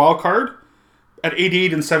in the wild card at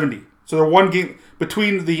 88 and 70. So they're 1 game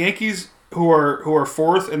between the Yankees who are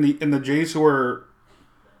 4th and the Jays who are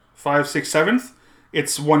 5, 6, 7th.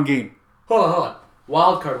 It's 1 game. Hold on.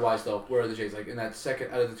 Wild card wise, though, where are the Jays? In that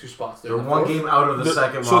second out of the 2 spots, they're 1 game out of the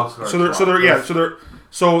second wild card.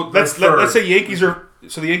 Let's say Yankees are.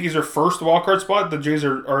 So the Yankees are 1st wild card spot. The Jays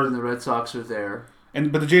are and the Red Sox are there.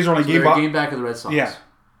 But the Jays are only game back of the Red Sox. Yeah.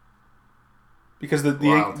 Because what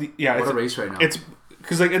a race right now. It's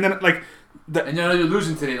because and you're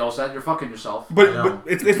losing today, though, so you're fucking yourself. But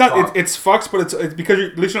it's not. It's fucks, but it's because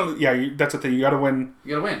you're literally. That's the thing. You gotta win.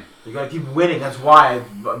 You gotta win. You gotta keep winning. That's why.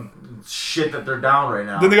 Shit that they're down right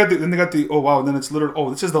now. Then they got the oh wow. And then it's literally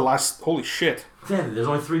this is the last. Holy shit. Damn, there's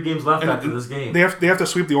only 3 games left after this game. They have to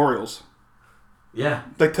sweep the Orioles. Yeah.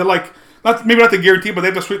 Maybe not the guarantee, but they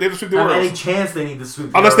have to sweep. They have to sweep the Orioles. Any chance they need to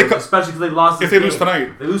sweep. Unless they especially because they lost. If they lose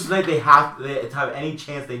tonight, they lose tonight. They have to have any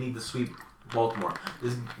chance they need to sweep Baltimore.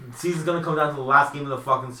 This season's gonna come down to the last game of the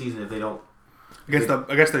fucking season if they don't. Against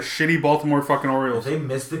the shitty Baltimore fucking Orioles. If they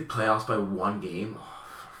missed the playoffs by one game.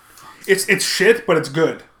 It's shit, but it's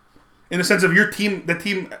good. In the sense of your team,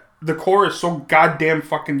 the core is so goddamn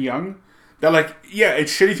fucking young that like, yeah,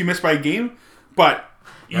 it's shit if you miss by a game, but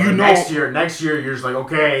next year you're just like,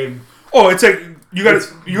 okay. Oh, it's like you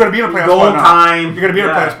gotta be in a playoff spot now. You gotta be in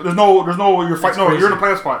a playoff spot. There's no you're fighting. No, you're in a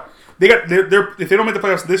playoff spot. They're if they don't make the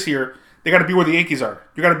playoffs this year, they gotta be where the Yankees are.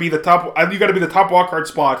 You gotta be the top. You gotta be the top wildcard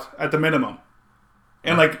spot at the minimum,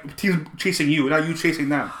 and like teams chasing you, not you chasing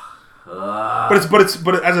them. But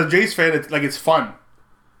as a Jays fan, it's fun.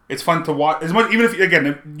 It's fun to watch. As much even if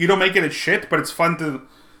you don't make it, it's shit. But it's fun to.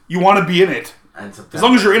 You want to be in it. As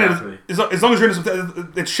long as you're in it. As long as you're in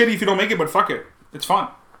it, it's shitty if you don't make it. But fuck it, it's fun.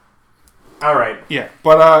 All right. Yeah,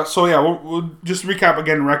 but we'll just recap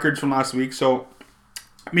again records from last week. So,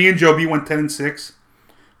 me and Joe B went 10-6.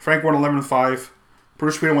 Frank won 11-5.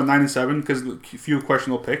 Bruce Sweden went 9-7 because a few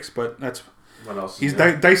questionable picks, but that's what else. He's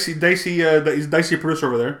dicey. He's dicey producer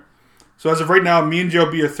over there. So as of right now, me and Joe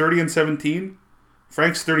B are 30-17.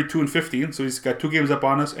 Frank's 32-15, so he's got 2 games up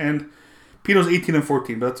on us, and Pino's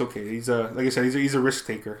 18-14, but that's okay. He's like I said, he's a risk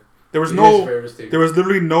taker. There was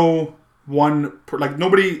literally no one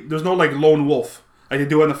there's no like lone wolf like they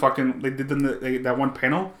do on that one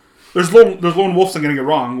panel. There's lone wolves I'm gonna get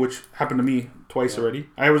wrong, which happened to me twice already.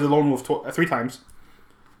 I was a lone wolf 3 times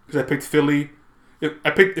because I picked Philly.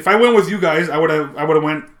 If I went with you guys, I would have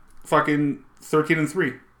went fucking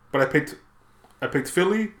 13-3, but I picked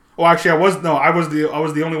Philly. Oh, actually, I was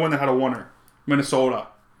the only one that had a winner. Minnesota.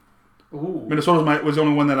 Ooh. Minnesota was the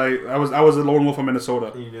only one that I was the lone wolf of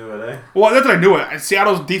Minnesota. You knew it, eh? Well, that's what I knew it.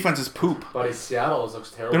 Seattle's defense is poop. Buddy, Seattle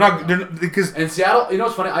looks terrible. Because Seattle, you know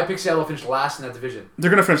what's funny? I picked Seattle to finish last in that division.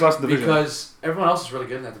 They're gonna finish last in the division because everyone else is really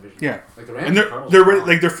good in that division. Yeah, like the Rams. And they're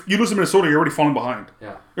ready, you lose to Minnesota, you're already falling behind.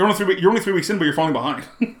 Yeah, you're only 3 weeks in, but you're falling behind.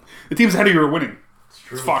 The teams ahead of you are winning. It's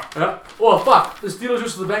true. It's fucked. Yeah. Well, fuck. The Steelers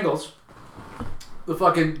lose to the Bengals. The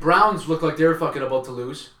fucking Browns look like they're fucking about to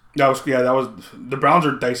lose. That was the Browns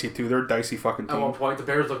are dicey too. They're a dicey fucking team. At one point, the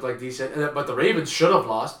Bears looked like decent, but the Ravens should have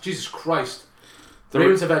lost. Jesus Christ, the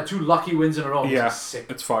Ravens have had 2 lucky wins in a row. Yeah, sick.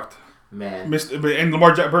 It's fucked. Man, and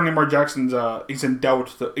Lamar Jackson's he's in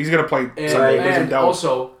doubt. He's gonna play Sunday. He's in doubt.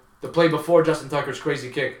 Also, the play before Justin Tucker's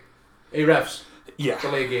crazy kick, refs. Yeah.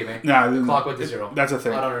 Delay game, eh? Nah, the clock went to 0. That's a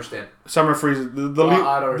thing. I don't understand. Summer freeze. I don't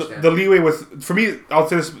understand. The leeway with, for me, I'll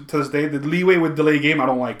say this to this day, the leeway with delay game I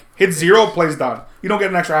don't like. Hit 0, plays done. You don't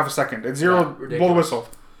get an extra half a second. It's 0, blow the whistle.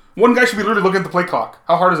 One guy should be literally looking at the play clock.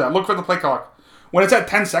 How hard is that? Look for the play clock. When it's at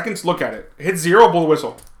 10 seconds, look at it. Hit 0, blow the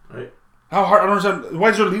whistle. Right. How hard? I don't understand. Why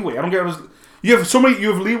is there leeway? I don't get it. You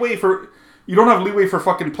have leeway for... You don't have leeway for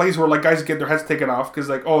fucking plays where like guys get their heads taken off because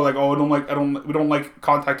we don't like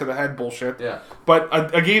contact to the head bullshit. Yeah. But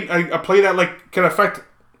a play that like can affect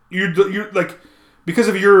you like because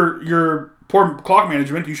of your poor clock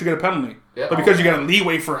management, you should get a penalty. Yeah. But because you got a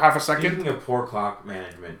leeway for half a second. Speaking of poor clock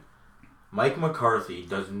management, Mike McCarthy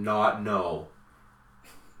does not know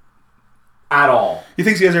at all. He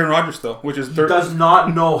thinks he has Aaron Rodgers still, which is he does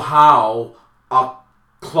not know how a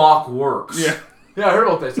clock works. Yeah. Yeah, I heard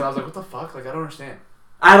about this, and I was like, what the fuck? Like, I don't understand.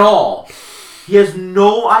 At all. He has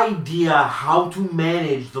no idea how to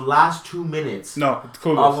manage the last 2 minutes of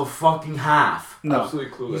a fucking half. No.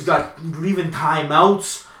 Absolutely clueless. He's got leaving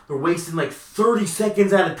timeouts. They're wasting like 30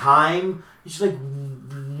 seconds at a time. He's just like,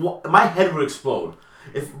 what? My head would explode.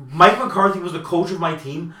 If Mike McCarthy was the coach of my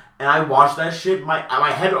team and I watched that shit,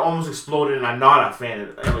 my head almost exploded, and I'm not a fan of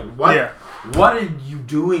it. I'm like, what? Yeah. What are you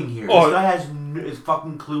doing here? This guy is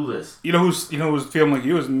fucking clueless. You know who's feeling like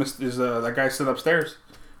you is that guy sitting upstairs.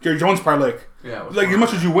 Jerry Jones probably like as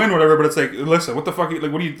much as you win, whatever. But it's like, listen, what the fuck?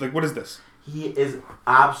 Like, what do you like? What is this? He is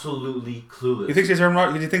absolutely clueless. He thinks he's Aaron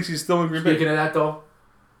Rodgers. He thinks he's still in Green Bay. Speaking of that, though,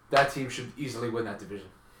 that team should easily win that division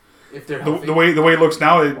if they're healthy. The way it looks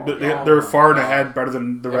now, they're far and ahead better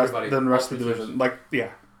than the rest of the division. Like, yeah,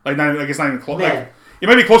 like it's not even close. Like, it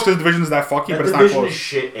might be close because the division is that fucky, but it's not close. The division is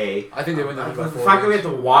shit, eh? I think they win that. The fact that we have to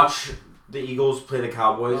watch the Eagles play the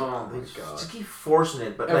Cowboys, they just keep forcing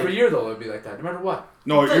it. But every year, though, it would be like that, no matter what.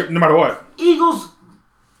 No, no matter what. Eagles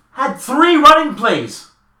had 3 running plays.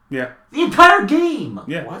 Yeah. The entire game.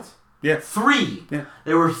 Yeah. What? Yeah. 3. Yeah.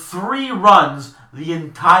 There were 3 runs the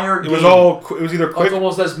entire game. It was either quick.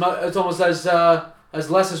 It's almost as as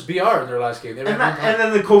less as BR in their last game. They ran And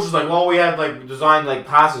then the coach was like, well, we had like designed like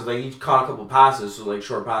passes, like each caught a couple passes, so like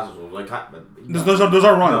short passes. Like those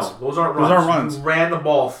are runs. No, those aren't runs. Those are runs. You ran the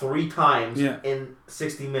ball 3 times in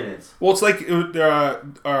 60 minutes. Well, it's like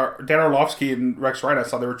Dan Orlovsky and Rex Wright. I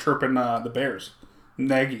saw they were chirping the Bears.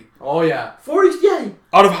 Nagy. Oh yeah, 40. Yeah.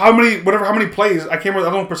 Out of how many plays? I can't remember.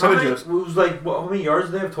 I don't know percentages. It was like how many yards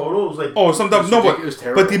did they have total? It was like it was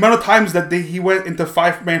terrible. But the amount of times that he went into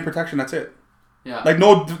 5-man protection. That's it. Yeah. Like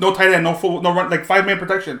no tight end, no run, like 5-man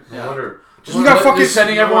protection. No wonder. You got fucking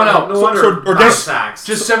sending everyone out. No wonder. Or sacks.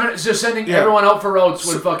 Just sending everyone out for routes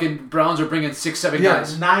when fucking Browns are bringing 6-7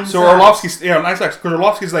 guys. 9 So sacks. Orlovsky's 9 sacks because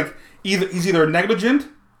Orlovsky's like he's either negligent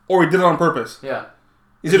or he did it on purpose. Yeah.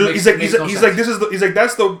 He's like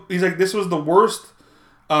this was the worst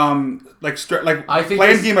playing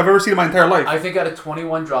game I've ever seen in my entire life. I think out of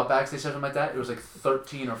 21 dropbacks they said something like that, it was like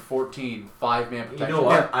 13 or 14 5-man protection. You know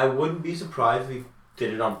what? I wouldn't be surprised if he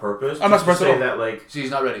did it on purpose. I'm not surprised to at all. say that like see,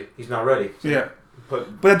 he's not ready. He's not ready. So yeah.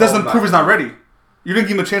 But that doesn't prove he's not ready. You didn't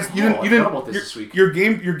give him a chance. You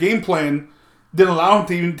didn't. Your game plan didn't allow him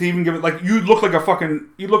to even give it. Like you look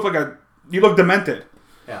demented.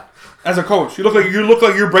 Yeah. As a coach, you look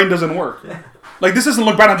like your brain doesn't work. Like this doesn't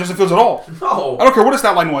look bad on Justin Fields at all. No. I don't care what his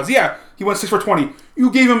stat line was. Yeah, he went 6 for 20.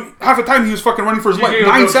 You gave him half the time he was fucking running for his life.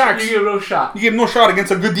 9 sacks. You gave him no shot. You gave him no shot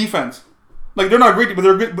against a good defense. Like they're not great, but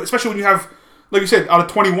they're good. Especially when you have, like you said, out of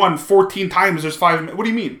 21, 14 times there's 5. What do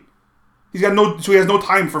you mean? He has no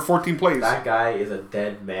time for 14 plays. That guy is a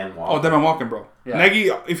dead man walking. Oh, dead man walking, bro. Yeah. Nagy,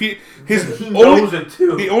 if he knows it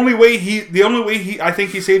too. The only way he I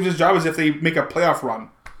think he saves his job is if they make a playoff run.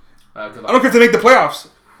 I don't care if they make the playoffs.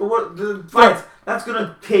 But that's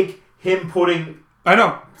gonna take him putting. I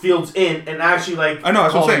know. Fields in and actually I know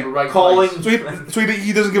that's what I'm saying. Calling. So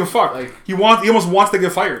he doesn't give a fuck. Like, he almost wants to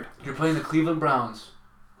get fired. You're playing the Cleveland Browns,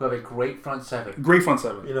 who have a great front seven. Great front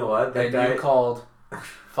seven. You know what? That guy called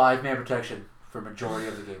 5-man protection for majority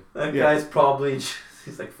of the game. That guy's probably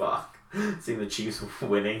he's like fuck. Seeing the Chiefs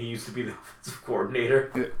winning, he used to be the offensive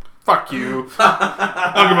coordinator. Yeah. Fuck you.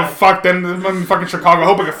 I don't give a fuck. Then I'm fucking Chicago. I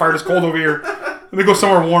hope I get fired. It's cold over here. Let me go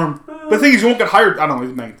somewhere warm. But the thing is, you won't get hired. I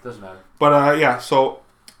don't know. Doesn't matter. But yeah, so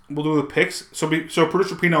we'll do the picks. So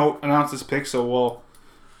producer Pino announced his pick. So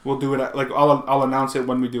we'll do it. I'll announce it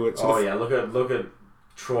when we do it. So yeah, look at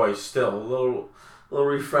Troy still a little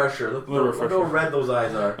refresher. Look how red those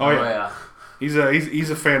eyes are. Oh yeah. He's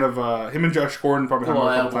a fan of him and Josh Gordon probably hung out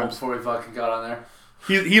a couple times before he fucking got on there.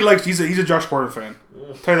 He's a Josh Gordon fan.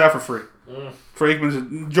 Tell you that for free. Troy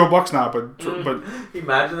Aikman's Joe Buck's not, but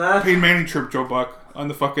imagine that. Peyton Manning tripped Joe Buck on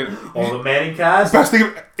the fucking the Manning cast. Best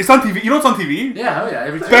thing. It's on TV. You know it's on TV. Yeah,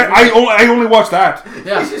 every time. I only watch that.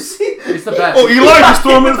 Yeah, did you see? It's the best. Oh, Eli just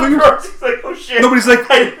threw him in the finger. He's like, oh shit. Nobody's like,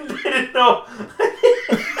 I didn't know.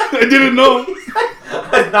 I didn't know.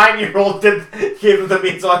 A 9-year-old gave him to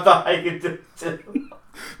me, so I thought I could do it.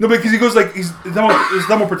 No, because he goes like his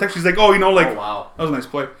double protection. He's like, oh, wow, that was a nice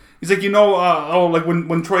play. He's like, like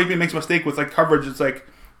when Troy Aikman makes a mistake with like coverage, it's like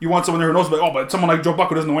you want someone there who knows, but someone like Joe Buck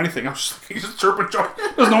who doesn't know anything. I was just he's just chirping Joe,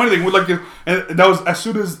 doesn't know anything. And that was as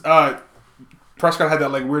soon as Prescott had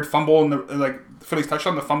that like weird fumble and the Phillies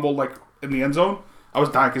touchdown, the fumble like in the end zone. I was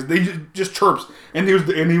dying because they just chirps, and he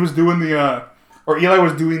was doing the or Eli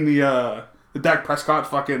was doing the Dak Prescott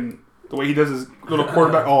fucking the way he does his little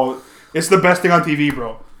quarterback. Oh, it's the best thing on TV,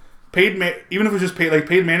 bro. Even if it's just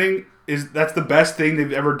Peyton Manning that's the best thing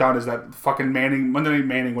they've ever done is that fucking Monday Night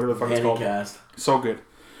Manning, whatever the fuck it's called. Cast. So good.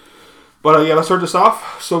 But yeah, let's start this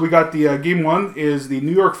off. So we got the game one is the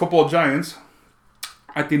New York Football Giants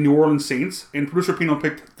at the New Orleans Saints, and producer Pino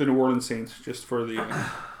picked the New Orleans Saints just for the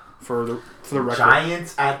record.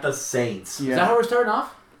 Giants at the Saints. Yeah. Is that how we're starting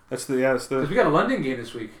off? That's the Because we got a London game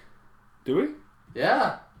this week. Do we?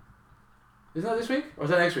 Yeah. Isn't that this week or is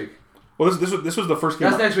that next week? Well, this was the first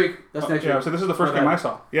game. That's next week. That's next week. Yeah, so this is the first game I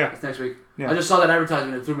saw. Yeah. That's next week. Yeah. I just saw that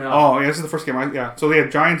advertisement. It threw me off. Oh, yeah, this is the first game. So they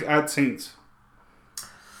had Giants at Saints.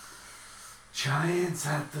 Giants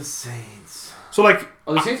at the Saints. So like,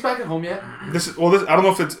 are the Saints back at home yet? This I don't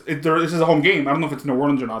know if this is a home game. I don't know if it's New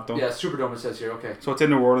Orleans or not though. Yeah, Superdome it says here. Okay. So it's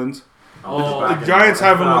in New Orleans. Oh, the Giants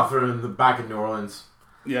have in the back in New Orleans.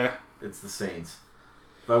 Yeah. It's the Saints.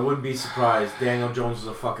 But I wouldn't be surprised. Daniel Jones is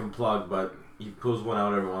a fucking plug, but he pulls one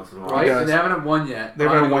out every once in a while. Right? And they haven't won yet. They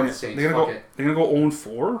haven't won yet. Saints. They're gonna go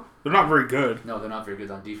 0-4. They're not very good. No, they're not very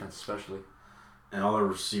good on defense, especially. And all their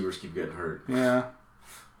receivers keep getting hurt. Yeah.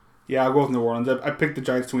 Yeah, I'll go with New Orleans. I picked the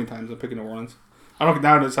Giants too many times. I'm picking New Orleans. I don't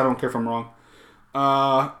care if I'm wrong.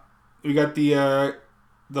 We got the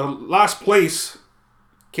last place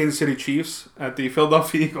Kansas City Chiefs at the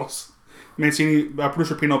Philadelphia Eagles. Mancini,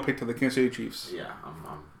 producer Pino picked the Kansas City Chiefs. Yeah,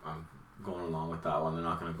 I'm going along with that one. They're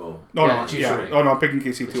not going to go. No, Yeah, no, the Chiefs yeah. are winning. Oh no, I'm picking KC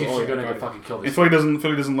The too. Chiefs Oh, are yeah, gonna got it. fucking kill And this. Philly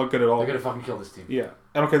doesn't look good at all. They're gonna fucking kill this team. Yeah,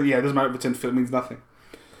 I don't care. Yeah, it doesn't matter if it's in Philly. It means nothing.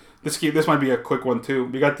 This might be a quick one too.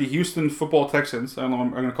 We got the Houston Football Texans. I don't know.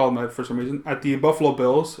 I'm going to call them that for some reason. At the Buffalo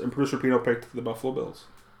Bills, and producer Pino picked the Buffalo Bills.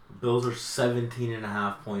 Bills are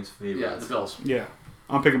 17.5 points favorites. Yeah, the Bills. Yeah,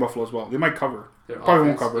 I'm picking Buffalo as well. They might cover. Their Probably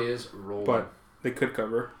won't offense cover, is rolling. but they could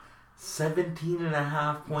cover.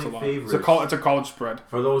 17.5 point It's a favorites. It's a college spread.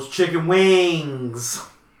 For those chicken wings.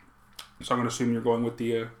 So I'm going to assume you're going with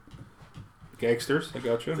the gangsters. I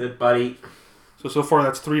got you. That's it, buddy. So far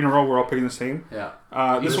that's 3 in a row. We're all picking the same. yeah.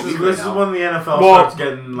 This This one, is right now. when the NFL Well, starts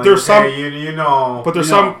getting like, there's some- you know. but there's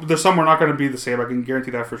You know. some we're not going to be the same. I can guarantee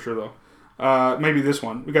that for sure though. Maybe this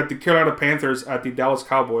one. We got the Carolina Panthers at the Dallas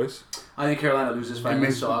Cowboys. I think Carolina loses finally,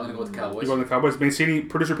 so I'm gonna go with the Cowboys. You go with the Cowboys. Mancini,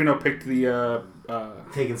 producer Pino picked the.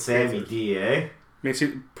 Taking Sammy D, eh?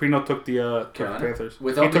 Mancini, Pino took the Carolina? Panthers.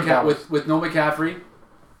 Without He took Dallas. with no McCaffrey,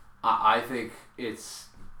 I think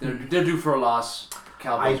they're due for a loss.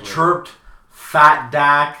 Cowboys. I win. chirped Fat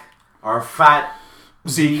Dak or Fat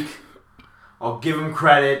Zeke. I'll give him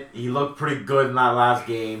credit. He looked pretty good in that last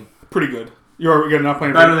game. Pretty good. You're getting up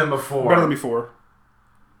playing Better than before. Better than before.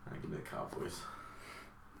 I give me the Cowboys.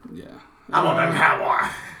 Yeah. I'm on the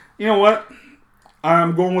Cowboys. You know what?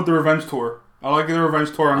 I'm going with the revenge tour. I like the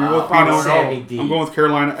revenge tour. I'm going with fuck Pino. Sammy D. I'm going with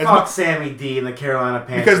Carolina. As Fuck much- Sammy D and the Carolina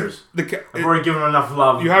Panthers. because I've already given him enough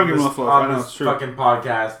love. You have given him this- enough love. I on know, this it's true. fucking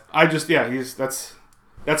podcast. I just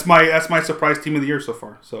that's my surprise team of the year so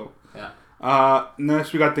far. So Yeah.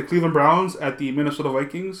 next we got the Cleveland Browns at the Minnesota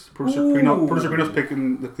Vikings. Producer Pino's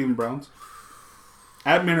picking the Cleveland Browns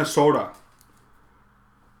at Minnesota.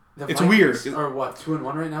 The It's Vikings weird. Are what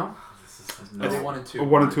 2-1 right now? No. Are they 1-2?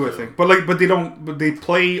 1-2, I think. But they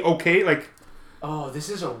play okay. Like Oh, this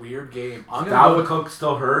is a weird game. I'm gonna Dalvin go with, Cook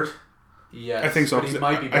still hurt. yes, I think so. But he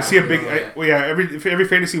might be I back. see a big. Yeah. Every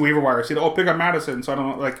fantasy waiver wire. I see. Oh, pick up Madison. So I don't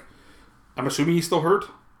know. Like, I'm assuming he's still hurt.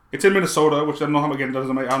 It's in Minnesota, which I don't know how again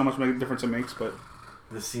doesn't make. I don't know how much difference it makes, but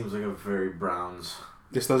This seems like a very Browns.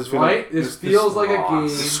 this does feel Right? like This feels like a loss. game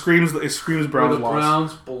It screams where Browns the loss.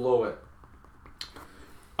 Browns blow it.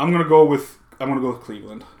 I'm gonna go with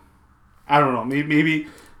Cleveland. I don't know. Maybe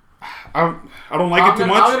I don't like it too I'm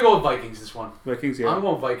much. gonna go with Vikings this one. Vikings, I'm yeah,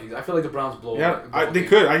 going Vikings. I feel like the Browns blow yeah. it. They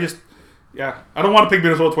could. I don't want to pick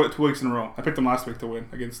Minnesota 2 weeks in a row. I picked them last week to win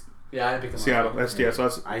against Yeah, I picked them. Seattle. So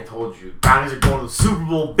that's I told you. Brownies are going to the Super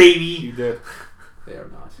Bowl, baby. you did. They are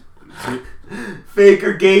not.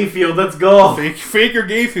 Faker Gayfield, let's go. Faker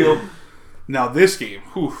Gayfield. Now this game,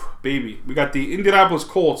 whew, baby. We got the Indianapolis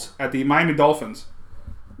Colts at the Miami Dolphins.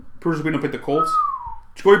 Producer Pino picked the Colts.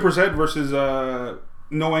 Jacoby Brissett versus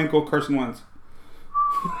no ankle Carson Wentz.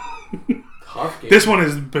 Tough game. This one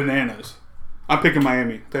is bananas. I'm picking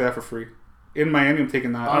Miami. I'll tell you that for free. In Miami, I'm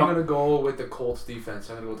taking that. I'm gonna go with the Colts defense.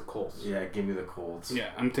 I'm gonna go with the Colts. Yeah, give me the Colts. Yeah,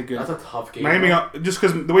 I'm taking That's a tough game. Miami. though. Just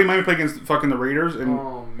because the way Miami played against fucking the Raiders, and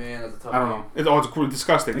Oh man, that's a tough I don't game. know. It's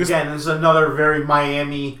disgusting. Again, this is another very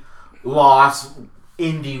Miami loss,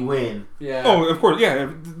 Indy win. Yeah. Oh, of course,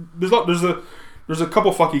 yeah. There's a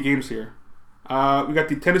couple fucky games here. We got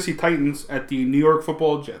the Tennessee Titans at the New York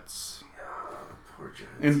Football Jets, Poor Jets.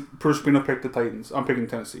 and Bruce Pino picked the Titans. I'm picking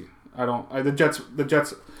Tennessee. The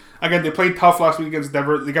Jets. Again, they played tough last week against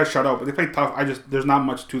Denver. They got shut out, but they played tough. There's not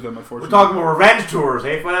much to them, We're unfortunately. talking about revenge tours,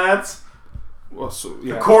 hey fans? Well, so,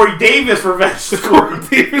 yeah. Corey Davis revenge The tour. Corey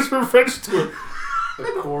Davis revenge tour. The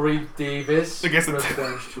Corey Davis Against the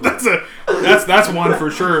revenge tour. That's one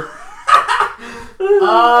for sure.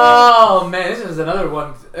 Oh man, this is another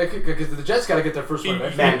one because the Jets got to get their first one.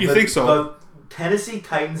 Right? Man, You think so? The Tennessee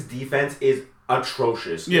Titans defense is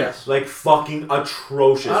atrocious. Yes. Like fucking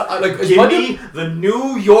atrocious. Is Give Bud me the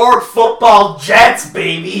New York Football Jets,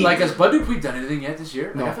 baby. Like, has Bud Dupree done anything yet this year?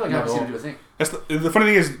 Like, No, I feel like I not haven't at seen all. him do a thing. That's the funny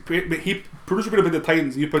thing is, producer could have picked the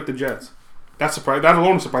Titans. You picked the Jets. That's surprising. That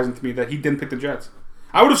alone is surprising to me that he didn't pick the Jets.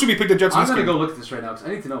 I would assume he picked the Jets. I'm in this gonna game. go look at this right now because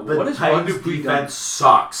I need to know the what is Bud Titans Dupree done. defense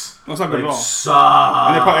sucks. That's not good Like, at all.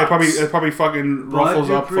 sucks. And it probably fucking Bud ruffles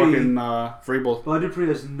up Dupree. fucking Vrabel. Bud Dupree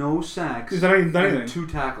has no sacks. He's not even done and anything. 2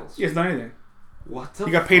 tackles. He hasn't done anything. What the?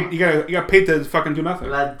 You got paid. fuck? You got paid to fucking do nothing.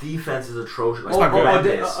 That defense is atrocious. Like, not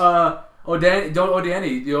good. horrendous.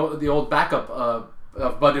 O'Danny, the old backup of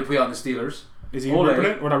Bud Dupree on the Steelers. Is he Ole. ripping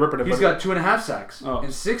it? We're not ripping it. He's but got 2.5 sacks Oh.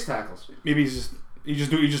 and 6 tackles. maybe he's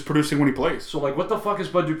just producing when he plays. So like, what the fuck is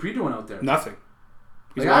Bud Dupree doing out there? Nothing.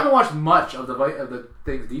 He's Like, I not- haven't watched much of the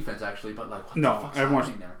thing's defense actually, but like, what No, the fuck's I haven't watched-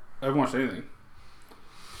 happening there? I haven't watched anything.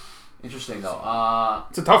 Interesting though.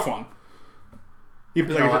 It's a tough one. You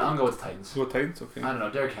know what? I'm going with Titans. What Titans? Okay. I don't know,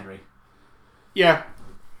 Derrick Henry. Yeah.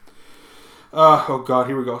 Oh god,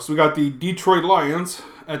 here we go. So we got the Detroit Lions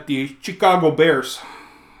at the Chicago Bears.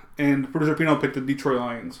 And producer Pino picked the Detroit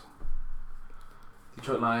Lions.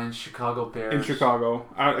 Detroit Lions, Chicago Bears. In Chicago.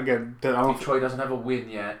 Detroit doesn't have a win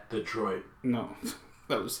yet. Detroit. No.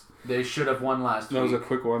 They should have won last week. That was a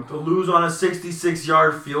quick one. To lose on a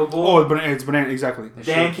 66-yard field goal. Oh, it's banana, exactly.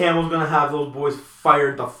 Dan Campbell's going to have those boys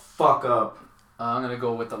fired the fuck up. I'm going to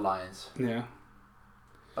go with the Lions. Yeah.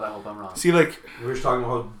 But I hope I'm wrong. See, like... We were just talking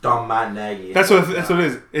about how dumb Matt Nagy is. That's what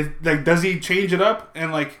it is. Like, does he change it up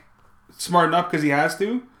and, like, smarten up because he has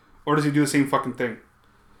to? Or does he do the same fucking thing?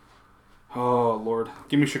 Oh, Lord.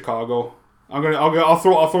 Give me Chicago. I'll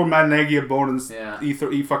throw Matt Nagy a bone and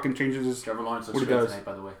he fucking changes his... Trevor Lawrence looks great tonight,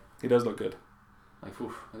 by the way. He does look good. Like,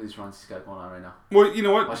 oof, look at these runs he's got going on right now. Well, you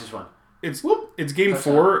know what? Watch this run. It's game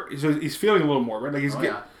 4, so he's feeling a little more, right? Like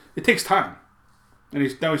it takes time.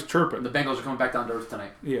 And now he's chirping. The Bengals are coming back down to earth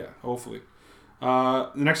tonight. Yeah, hopefully.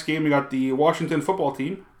 The next game, we got the Washington football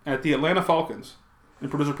team at the Atlanta Falcons.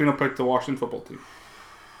 And producer Pino picked the Washington football team.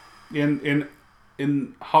 In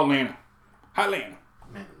Atlanta. Man,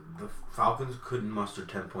 the Falcons couldn't muster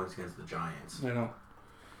 10 points against the Giants. I know.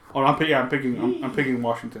 Oh, I'm picking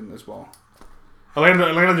Washington as well.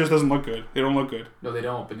 Atlanta just doesn't look good. They don't look good. No, they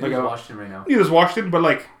don't. But neither Washington right now. Neither's Washington, but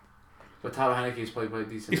like. But Tyler Heineke's played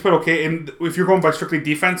decent. He's played okay, and if you're going by strictly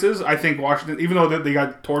defenses, I think Washington, even though they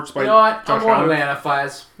got torched by. You know what? Josh I'm going Allen, Atlanta,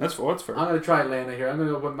 Fies. That's fair. I'm going to try Atlanta here. I'm going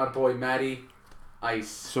to go with my boy Matty Ice.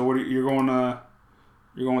 So what? You're going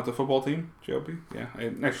with the football team, JLP? Yeah.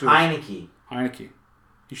 Heineke.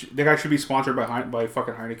 That guy should be sponsored by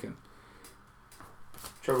fucking Heineken.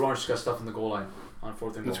 Trevor Lawrence got stuff in the goal line on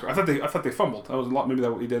 4th and goal. I thought they fumbled. That was a lot. Maybe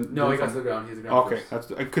that he didn't. No, he got to the ground. He hit the ground. Okay,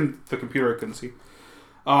 the computer I couldn't see.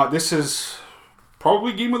 This is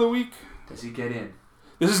probably game of the week. Does he get in?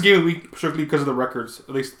 This is game of the week strictly because of the records.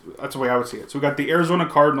 At least that's the way I would see it. So we got the Arizona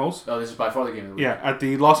Cardinals. Oh, this is by far the game of the week. Yeah, at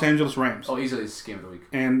the Los Angeles Rams. Oh, easily this is game of the week.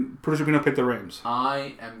 And producer Pino picked the Rams.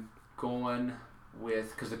 I am going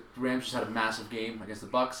with, because the Rams just had a massive game against the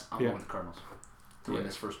Bucks. I'm going with the Cardinals to win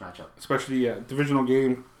this first matchup. Especially divisional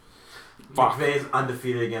game. McVay's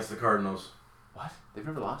undefeated against the Cardinals. What? They've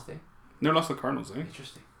never lost, eh? Never lost the Cardinals, eh?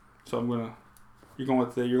 Interesting. So we're going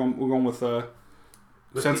with the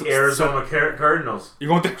Arizona Cardinals. You're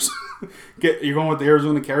going with the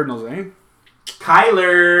Arizona Cardinals, eh?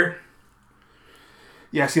 Kyler.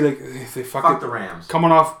 Yeah, see, like they fuck the Rams.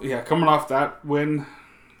 Coming off that win.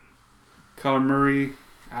 Kyler Murray.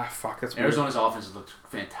 That's Arizona's weird. offense looked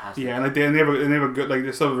fantastic. Yeah, and like they have a good, like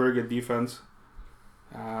they still have a very good defense.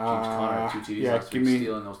 James Conner, 2 TDs. Yeah,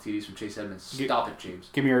 stealing those TDs from Chase Edmonds. Stop it, James.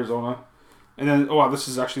 Give me Arizona. And then, this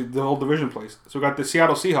is actually the whole division place. So we got the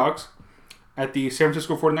Seattle Seahawks at the San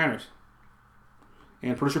Francisco 49ers.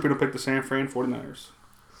 And producer Peter picked the San Fran 49ers.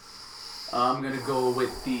 I'm going to go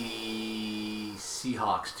with the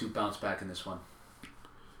Seahawks to bounce back in this one.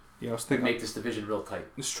 Yeah, I was thinking. Make this division real tight.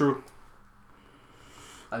 It's true.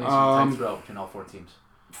 I think it's going to be tight throughout between all 4 teams.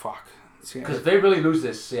 Fuck. Because if they really lose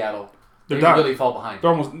this, Seattle, they really fall behind.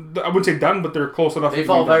 They're almost, I wouldn't say done, but they're close enough. They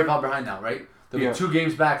fall very far behind now, right? They're 2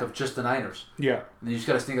 games back of just the Niners. Yeah. And then you just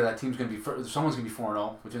got to think of that team's going to be... Someone's going to be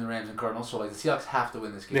 4-0 between the Rams and Cardinals. So, like, the Seahawks have to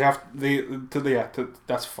win this game.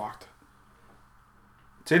 That's fucked.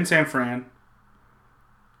 It's in San Fran.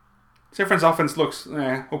 San Fran's offense looks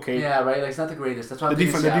okay. Yeah, right? Like, it's not the greatest. That's why the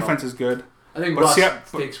defense is good. I think Russ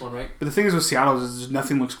takes one, right? But the thing is with Seattle is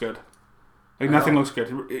nothing looks good. Like, nothing looks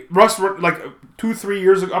good. Russ, like, 2-3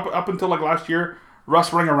 years ago, up until, like, last year...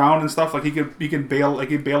 Russ running around and stuff, like he can bail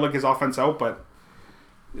like his offense out, but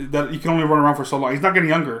that you can only run around for so long. He's not getting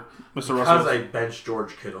younger, Mr. Russell. Because I benched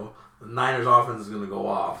George Kittle, the Niners offense is going to go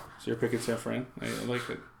off. So you're picking San Fran. I like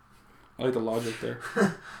it. I like the logic there.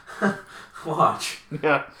 Watch.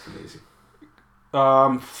 Yeah. It's amazing.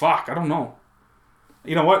 Fuck. I don't know.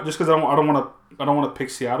 You know what? Just because I don't want to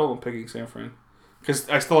pick Seattle, I'm picking San Fran. Because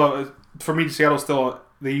I still for me, Seattle's still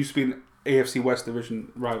they used to be an AFC West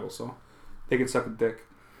division rival, so. They can suck a dick.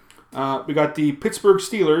 We got the Pittsburgh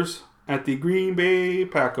Steelers at the Green Bay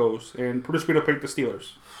Packers, and producer Peter picked the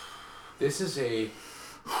Steelers. This is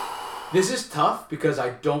tough because I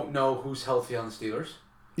don't know who's healthy on the Steelers.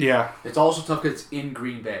 Yeah. It's also tough because it's in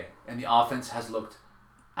Green Bay, and the offense has looked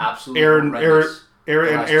absolutely horrendous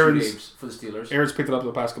for the Steelers. Aaron's picked it up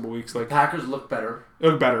the past couple weeks. Like Packers look better.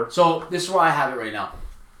 Look better. So this is where I have it right now.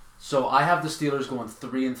 So I have the Steelers going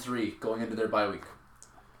 3-3 going into their bye week.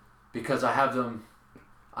 Because I have them...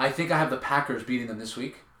 I think I have the Packers beating them this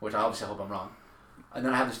week, which I obviously hope I'm wrong. And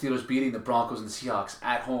then I have the Steelers beating the Broncos and the Seahawks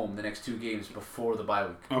at home the next 2 games before the bye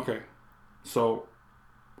week. Okay. So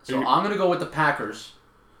I'm going to go with the Packers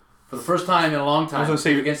for the first time in a long time. I was going to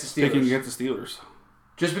say against the Steelers. Picking against the Steelers.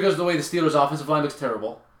 Just because of the way the Steelers' offensive line looks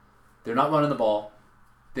terrible. They're not running the ball.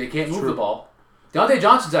 They can't move the ball. Deontay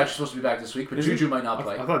Johnson's actually supposed to be back this week, but Juju might not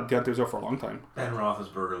play. I thought Deontay was out for a long time. Ben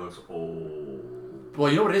Roethlisberger looks old. Well,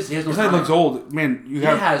 you know what it is? He has no His time. head looks old. Man, He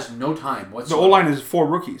has no time the whatsoever. O-line is 4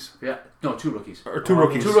 rookies. Yeah. No, 2 rookies. Or 2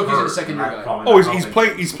 rookies. 2 rookies and a second-year guy. Oh, he's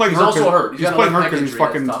playing He's hurt. also hurt. He's playing hurt because he's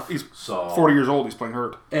fucking. he's 40 years old. He's playing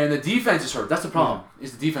hurt. And the defense is hurt. That's the problem.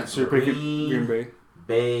 Is the defense So you're hurt. picking Green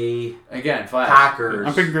Bay. Again, flash. Packers.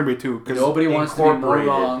 I'm picking Green Bay too. Nobody wants to be more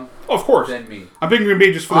wrong of course. than me. I'm picking Green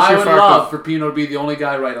Bay just for the I sheer would fact love of... for Pino to be the only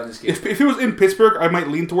guy right on this game. If he was in Pittsburgh, I might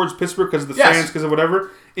lean towards Pittsburgh because of the fans, because of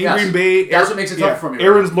whatever. In Green Bay... That's what makes it tough for me.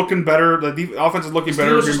 Aaron's looking better. The offense is looking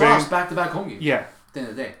better in Green Steelers Bay. just lost back-to-back home games. Yeah. At the end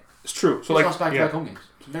of the day. It's true. So They lost back-to-back home games.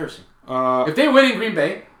 It's embarrassing. Uh, If they win in Green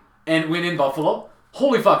Bay and win in Buffalo,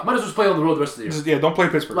 holy fuck, might as well just play on the road the rest of the year. Yeah, don't play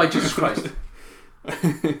Pittsburgh. Like, Jesus Christ.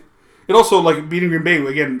 It also, like, beating Green Bay,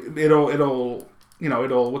 again, it'll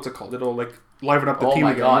what's it called? It'll, like, liven up the team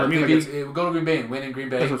again. God. You know what I mean? Like, If go to Green Bay and win in Green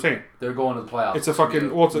Bay, that's what I'm saying. they're going to the playoffs. It's a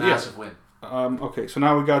fucking... Well, it's a massive win. Okay, so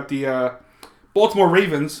now we got the Baltimore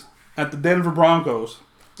Ravens at the Denver Broncos.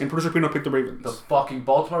 And producer Pino picked the Ravens. The fucking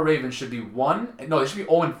Baltimore Ravens should be 1. No, they should be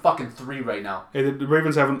 0-3 right now. Hey, the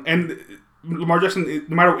Ravens haven't... And Lamar Jackson,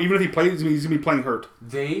 no matter... Even if he plays, he's going to be playing hurt.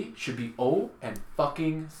 They should be 0-3.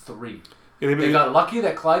 Yeah, They got lucky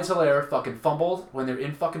that Clyde Hilaire fucking fumbled when they're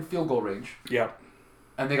in fucking field goal range. Yeah.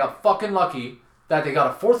 And they got fucking lucky that they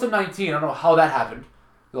got a 4th and 19. I don't know how that happened.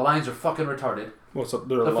 The Lions are fucking retarded. What's up?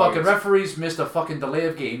 The fucking referees missed a fucking delay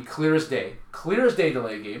of game. Clear as day. Clear as day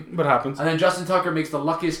delay of game. What happens? And then Justin Tucker makes the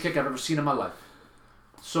luckiest kick I've ever seen in my life.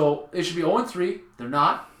 So, they should be 0-3. They're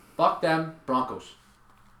not. Fuck them. Broncos.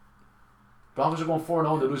 Broncos are going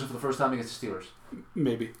 4-0. They're losing for the first time against the Steelers.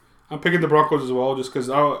 Maybe. I'm picking the Broncos as well, just because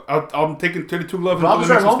I'm taking 32 love.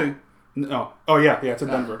 Broncos are at home? No. Oh, yeah, it's in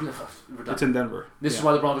Denver. It's in Denver. This is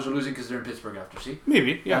why the Broncos are losing, because they're in Pittsburgh after, see?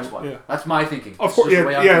 Maybe, yeah. That's why. Yeah. That's my thinking. Of course, yeah,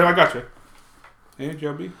 I got you. Hey,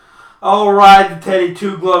 JLB. All right, the Teddy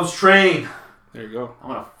Two Gloves train. There you go. I'm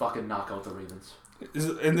going to fucking knock out the Ravens.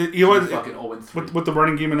 And you know what? Fucking 0-3. With the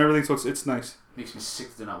running game and everything, so it's nice. Makes me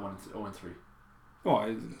sick they're not 0-3.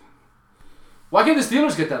 Oh, Why can't the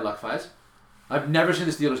Steelers get that luck, Faz? I've never seen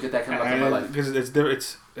the Steelers get that kind of luck in my life. Because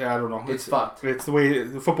it's I don't know. It's fucked. It's the way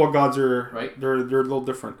the football gods are. Right. They're a little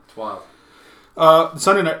different. It's wild.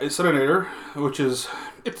 Sunday Nighter, which is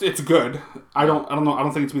it's good. I don't know. I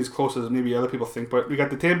don't think it's gonna be as close as maybe other people think. But we got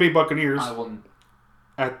the Tampa Bay Buccaneers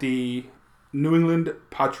at the New England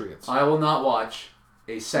Patriots. I will not watch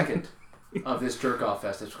a second of this jerk off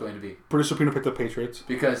fest. It's going to be Producer Pino picked the Patriots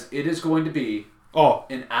because it is going to be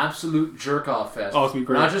an absolute jerk off fest. Oh, it's gonna be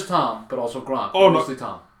great. Not just Tom, but also Gronk. Oh, mostly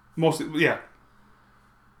Tom. Mostly, yeah.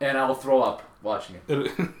 And I will throw up watching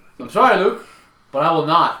it. I'm sorry, Luke, but I will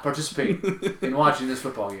not participate in watching this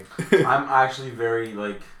football game. I'm actually very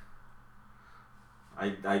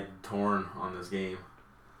I torn on this game.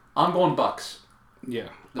 I'm going Bucks. Yeah.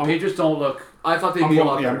 The Patriots don't look. I thought they'd be a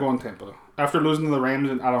lot better. I'm going Tampa. After losing to the Rams,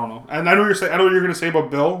 and I don't know. And I know you're saying. I know what you're going to say about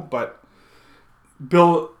Bill, but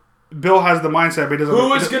Bill has the mindset, but he doesn't.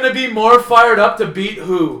 Who is going to be more fired up to beat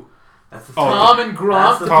who? That's the Tom and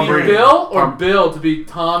Gronk to Tom beat Brady. Bill, or Bill to beat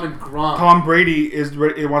Tom and Gronk? Tom Brady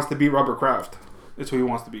wants to beat Robert Kraft. That's who he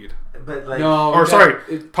wants to beat. But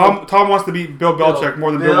Tom wants to beat Bill Belichick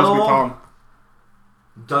more than Bill wants to beat Tom.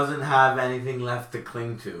 Doesn't have anything left to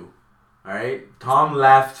cling to. All right, Tom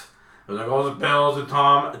left. It was like, oh, the Bills and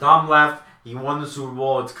Tom. Tom left. He won the Super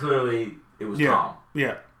Bowl. It's clearly it was Tom.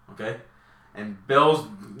 Yeah. Okay, and Bill's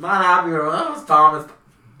not happy. Oh, it's Tom. It's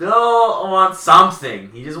Bill wants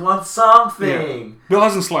something. He just wants something. Yeah. Bill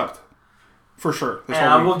hasn't slept. For sure. And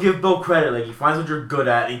I will give Bill credit. Like, he finds what you're good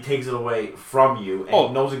at, and he takes it away from you, and he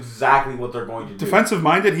knows exactly what they're going to do. Defensive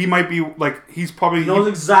minded, he might be, like, he's probably... He knows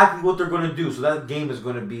exactly what they're going to do, so that game is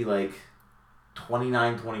going to be, like,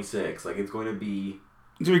 29-26. Like, it's going to be...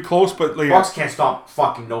 It's going to be close, but... Like, Bucks can't stop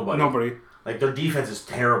fucking nobody. Like, their defense is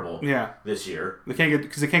terrible this year. They can't get...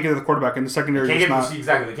 Because they can't get to the quarterback, and the secondary They can't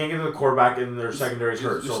get to the quarterback, and their secondary is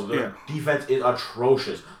hurt. So their defense is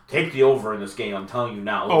atrocious. Take the over in this game, I'm telling you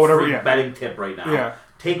now. Betting tip right now. Yeah.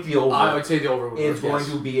 Take the over. I would say the over. It's going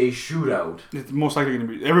to be a shootout. It's most likely going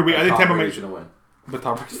to be. Every week, I think Tampa Bay's going to win. But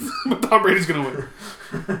Tom Brady's going to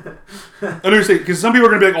win. I understand, because some people are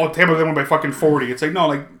going to be like, oh, Tampa, they won by fucking 40. It's like, no,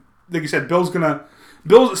 like you said, Bill's,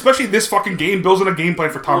 especially this fucking game, Bill's in a game plan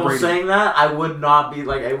for Tom Brady. Saying that, I would not be,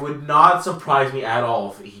 like, it would not surprise me at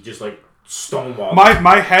all if he just, like, stonewalled.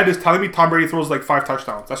 My head is telling me Tom Brady throws, like, 5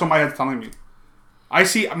 touchdowns. That's what my head's telling me. I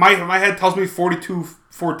see, my head tells me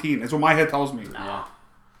 42-14. That's what my head tells me. Nah.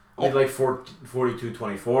 Like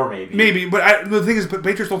 42-24 maybe. Maybe, but the thing is,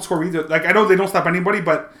 Patriots don't score either. Like I know they don't stop anybody,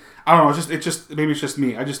 but I don't know. Maybe it's just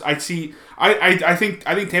me. I think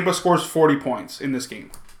Tampa scores 40 points in this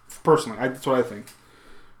game. Personally, that's what I think.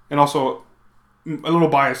 And also, a little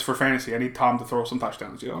biased for fantasy. I need Tom to throw some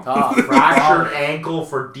touchdowns. Fractured ankle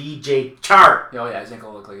for DJ Chark. Oh yeah, his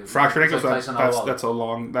ankle looked like fractured ankle. Like that's a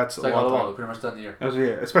long. That's it's like a long time. pretty much done the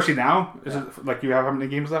year. Especially now. Is it like you have how many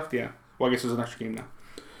games left? Yeah. Well, I guess there's an extra game now.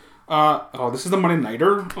 This is the Monday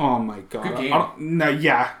Nighter. Oh my god. Good game.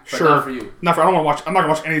 Yeah, but sure. Not for you. Not for. I don't want to watch. I'm not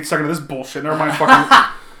gonna watch any second of this bullshit. Never mind. Fucking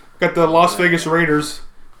got the Las Vegas Raiders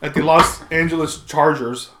at the Los Angeles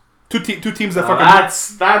Chargers. Two teams that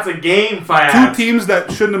fucking. That's a game fight. Two teams that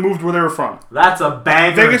shouldn't have moved where they were from. That's a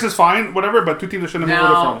banger. Vegas is fine, whatever, but two teams that shouldn't have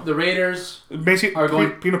moved where they're from. The Raiders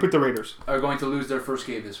Pino picked the Raiders. Are going to lose their first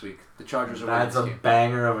game this week. The Chargers are winning That's this a game.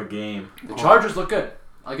 banger of a game. The Chargers look good.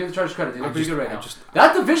 I'll give the Chargers credit. They look pretty good right now.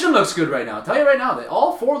 That division looks good right now. I'll tell you right now.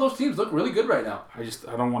 All four of those teams look really good right now. I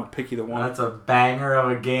don't want to pick either one. That's a banger of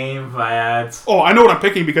a game, Fayad. Oh, I know what I'm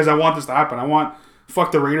picking because I want this to happen.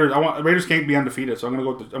 Fuck the Raiders. Raiders can't be undefeated, so I'm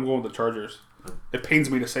going with the Chargers. It pains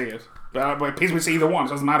me to say it, but it pains me to say either one. It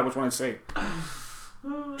doesn't matter which one I say.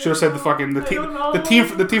 Should have said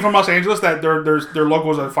the team from Los Angeles that their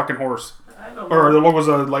logo is a fucking horse, or their logo is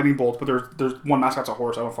a lightning bolt, but there's one mascot's a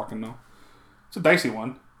horse. I don't fucking know. It's a dicey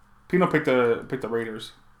one. Pino picked the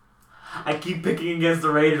Raiders. I keep picking against the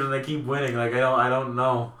Raiders and they keep winning. Like I don't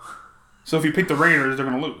know. So if you pick the Raiders, they're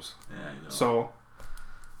gonna lose. Yeah, I know. So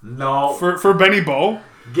no for Benny Bo,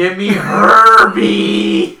 give me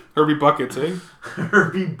Herbie. Herbie Buckets, eh?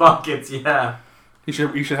 Herbie Buckets, yeah. You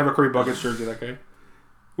should have a Kirby Buckets jersey, that guy.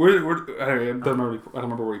 I don't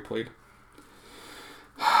remember where he played.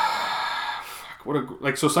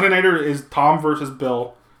 Fuck, so Sunday Nighter is Tom versus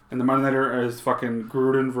Bill, and the Monday Nighter is fucking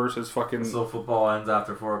Gruden versus fucking. So football ends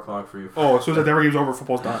after 4:00 for you. Oh, as soon as the Denver game's over,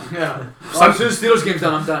 football's done. Yeah. As soon as Steelers game's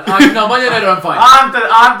done, I'm done. No, Monday Nighter, I'm fine.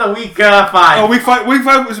 On the week 5. Oh, week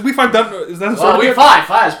 5 is week 5 done? Is that the week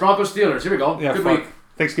 5 is Broncos Steelers. Here we go. Yeah, good week.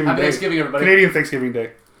 Thanksgiving Day. Thanksgiving, everybody. Canadian Thanksgiving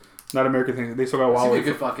Day. Not American Thanksgiving. They still got a while. It's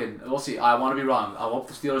gonna be a good we'll see. I want to be wrong. I hope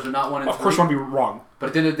the Steelers are not 1-3. Of course, you want to be wrong. But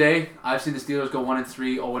at the end of the day, I've seen the Steelers go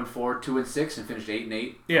 1-3, 0-4, 2-6, and finished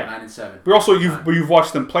 8-8, 9-7. But also, you've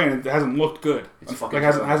watched them play, and it hasn't looked good. It's fucking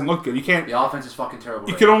hasn't looked good. You can't. The offense is fucking terrible.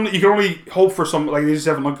 You can only hope for some. Like they just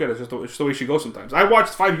haven't looked good. It's just the way she goes sometimes. I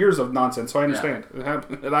watched 5 years of nonsense, so I understand. Yeah.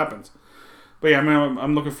 It happens. But yeah,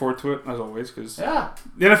 I'm looking forward to it as always because the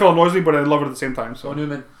NFL annoys me, but I love it at the same time. So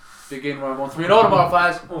Newman, big game tomorrow. 1-3-0 tomorrow,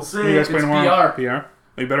 guys. We'll see. You guys play tomorrow. PR.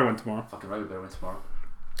 You better win tomorrow. Fucking right, we better win tomorrow.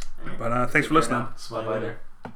 But thanks for listening. Bye there.